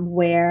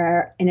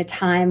 where in a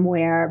time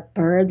where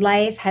bird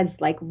life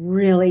has like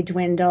really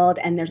dwindled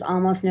and there's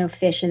almost no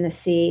fish in the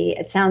sea.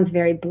 It sounds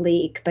very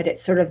bleak, but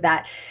it's sort of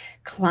that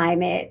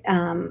climate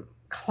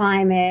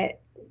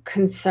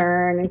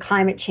concern and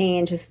climate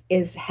change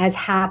has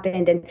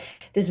happened. And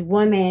this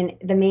woman,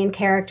 the main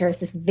character, is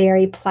this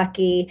very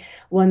plucky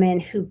woman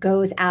who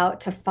goes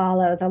out to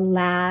follow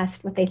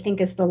what they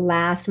think is the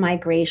last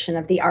migration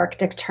of the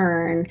Arctic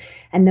tern.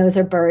 And those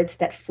are birds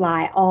that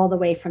fly all the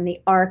way from the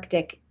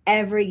Arctic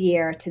every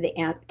year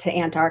to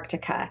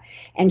Antarctica.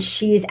 And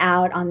she's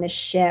out on the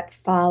ship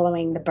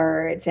following the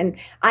birds. And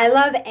I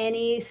love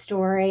any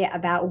story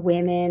about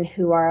women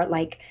who are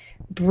like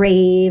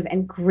brave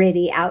and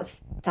gritty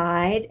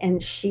outside,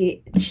 and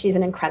she's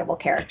an incredible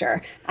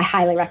character. I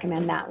highly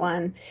recommend that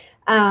one.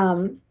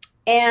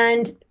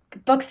 And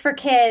books for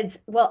kids.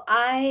 Well,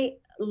 I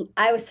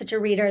was such a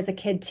reader as a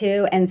kid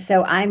too, and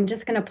so I'm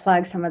just going to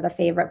plug some of the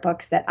favorite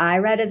books that I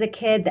read as a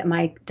kid that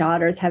my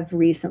daughters have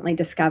recently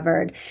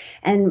discovered,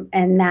 and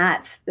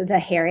that's the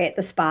Harriet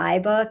the Spy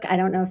book. I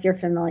don't know if you're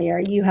familiar.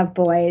 You have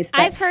boys.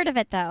 I've heard of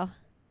it though.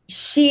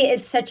 She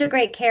is such a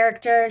great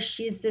character.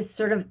 She's this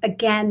sort of,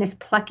 again, this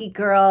plucky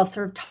girl,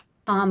 sort of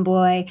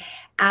tomboy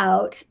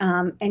out,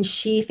 and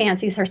she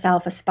fancies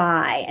herself a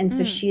spy. And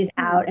so she's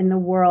out in the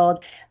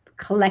world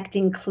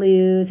collecting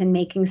clues and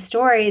making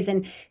stories.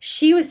 And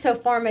she was so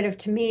formative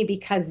to me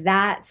because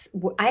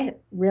I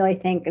really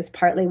think is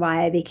partly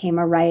why I became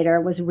a writer,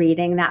 was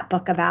reading that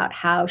book about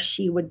how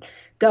she would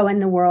go in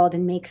the world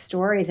and make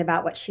stories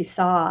about what she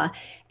saw.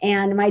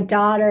 And my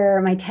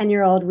daughter, my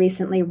 10-year-old,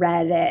 recently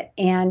read it,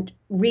 and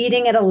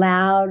reading it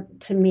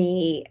aloud to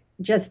me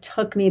just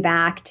took me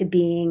back to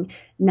being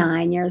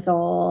 9 years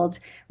old,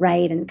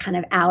 right? And kind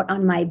of out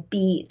on my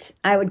beat.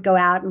 I would go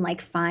out and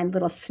like find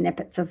little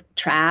snippets of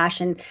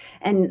trash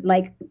and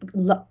like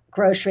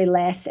grocery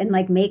lists and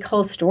like make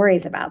whole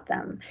stories about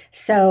them.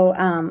 So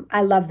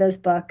I love those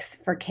books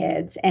for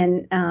kids.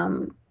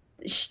 And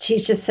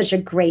she's just such a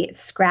great,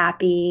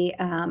 scrappy,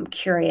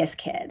 curious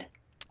kid.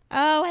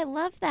 Oh, I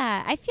love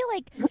that. I feel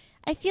like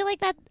I feel like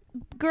that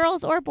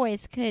girls or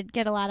boys could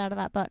get a lot out of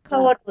that book.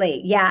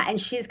 Totally. Yeah.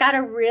 And she's got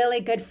a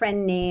really good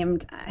friend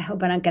named, I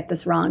hope I don't get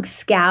this wrong,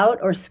 Scout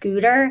or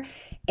Scooter.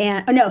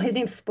 And oh no, his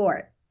name's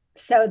Sport.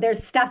 So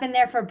there's stuff in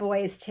there for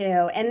boys too.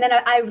 And then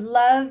I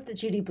love the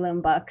Judy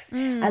Blume books.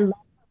 I love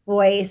the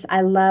voice.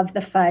 I love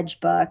the Fudge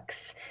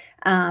books.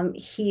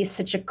 He's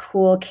such a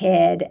cool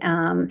kid.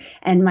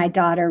 And my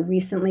daughter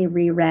recently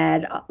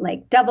reread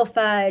like Double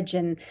Fudge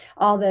and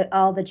all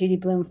the Judy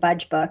Blume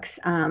Fudge books.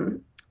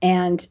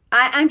 And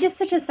I'm just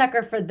such a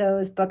sucker for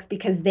those books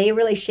because they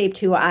really shaped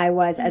who I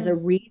was as a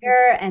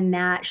reader, and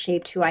that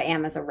shaped who I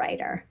am as a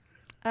writer.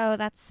 Oh,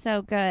 that's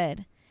so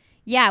good.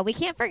 Yeah, we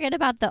can't forget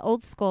about the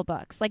old school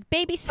books like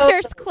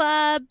Babysitter's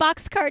Club,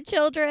 Boxcar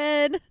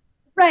Children.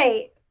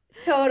 Right.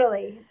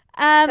 Totally.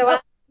 So I'm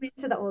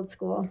into the old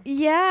school.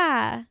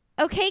 Yeah.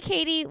 Okay,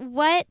 Katie,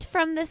 what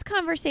from this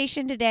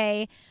conversation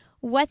today,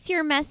 what's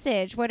your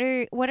message? What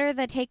are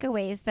the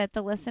takeaways that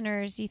the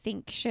listeners you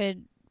think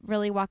should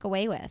really walk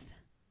away with?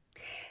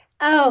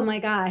 Oh my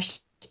gosh.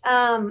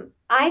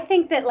 I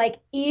think that like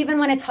even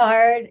when it's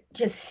hard,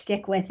 just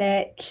stick with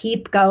it,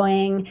 keep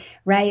going,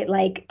 right?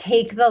 Like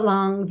take the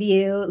long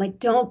view, like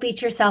don't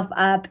beat yourself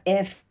up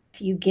if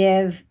you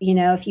give,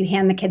 if you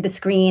hand the kid the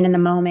screen in the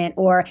moment,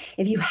 or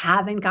if you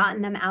haven't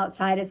gotten them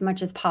outside as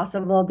much as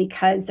possible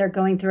because they're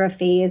going through a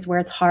phase where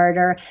it's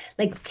harder.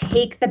 Like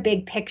take the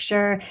big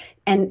picture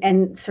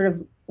and sort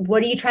of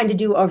what are you trying to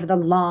do over the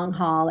long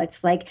haul?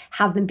 It's like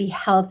have them be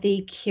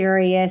healthy,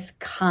 curious,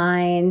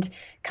 kind,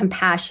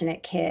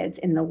 compassionate kids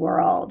in the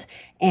world.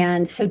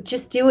 And so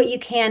just do what you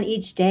can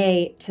each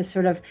day to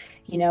sort of,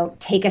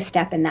 take a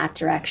step in that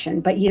direction,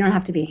 but you don't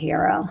have to be a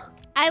hero.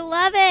 I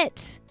love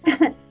it.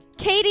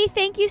 Katie,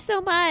 thank you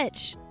so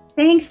much.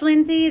 Thanks,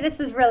 Lindsay. This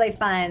was really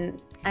fun.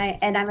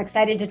 And I'm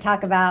excited to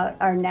talk about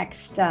our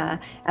next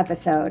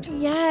episode.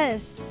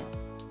 Yes.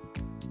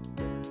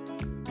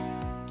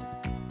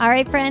 All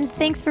right, friends,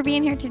 thanks for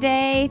being here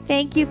today.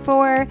 Thank you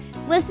for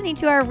listening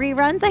to our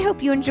reruns. I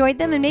hope you enjoyed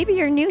them, and maybe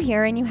you're new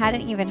here and you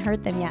hadn't even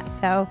heard them yet.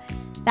 So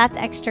that's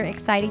extra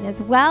exciting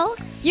as well.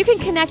 You can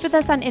connect with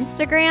us on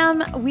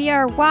Instagram. We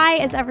are Why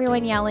Is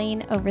Everyone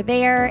Yelling over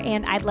there,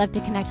 and I'd love to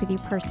connect with you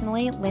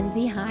personally.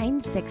 Lindsay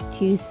Hein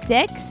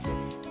 626.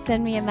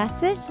 Send me a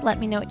message. Let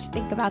me know what you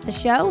think about the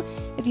show.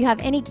 If you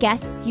have any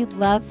guests you'd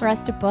love for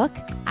us to book,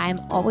 I'm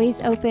always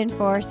open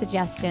for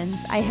suggestions.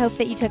 I hope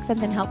that you took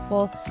something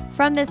helpful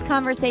from this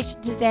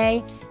conversation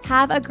today.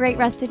 Have a great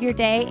rest of your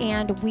day,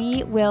 and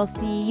we will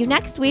see you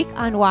next week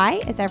on Why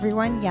Is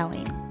Everyone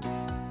Yelling?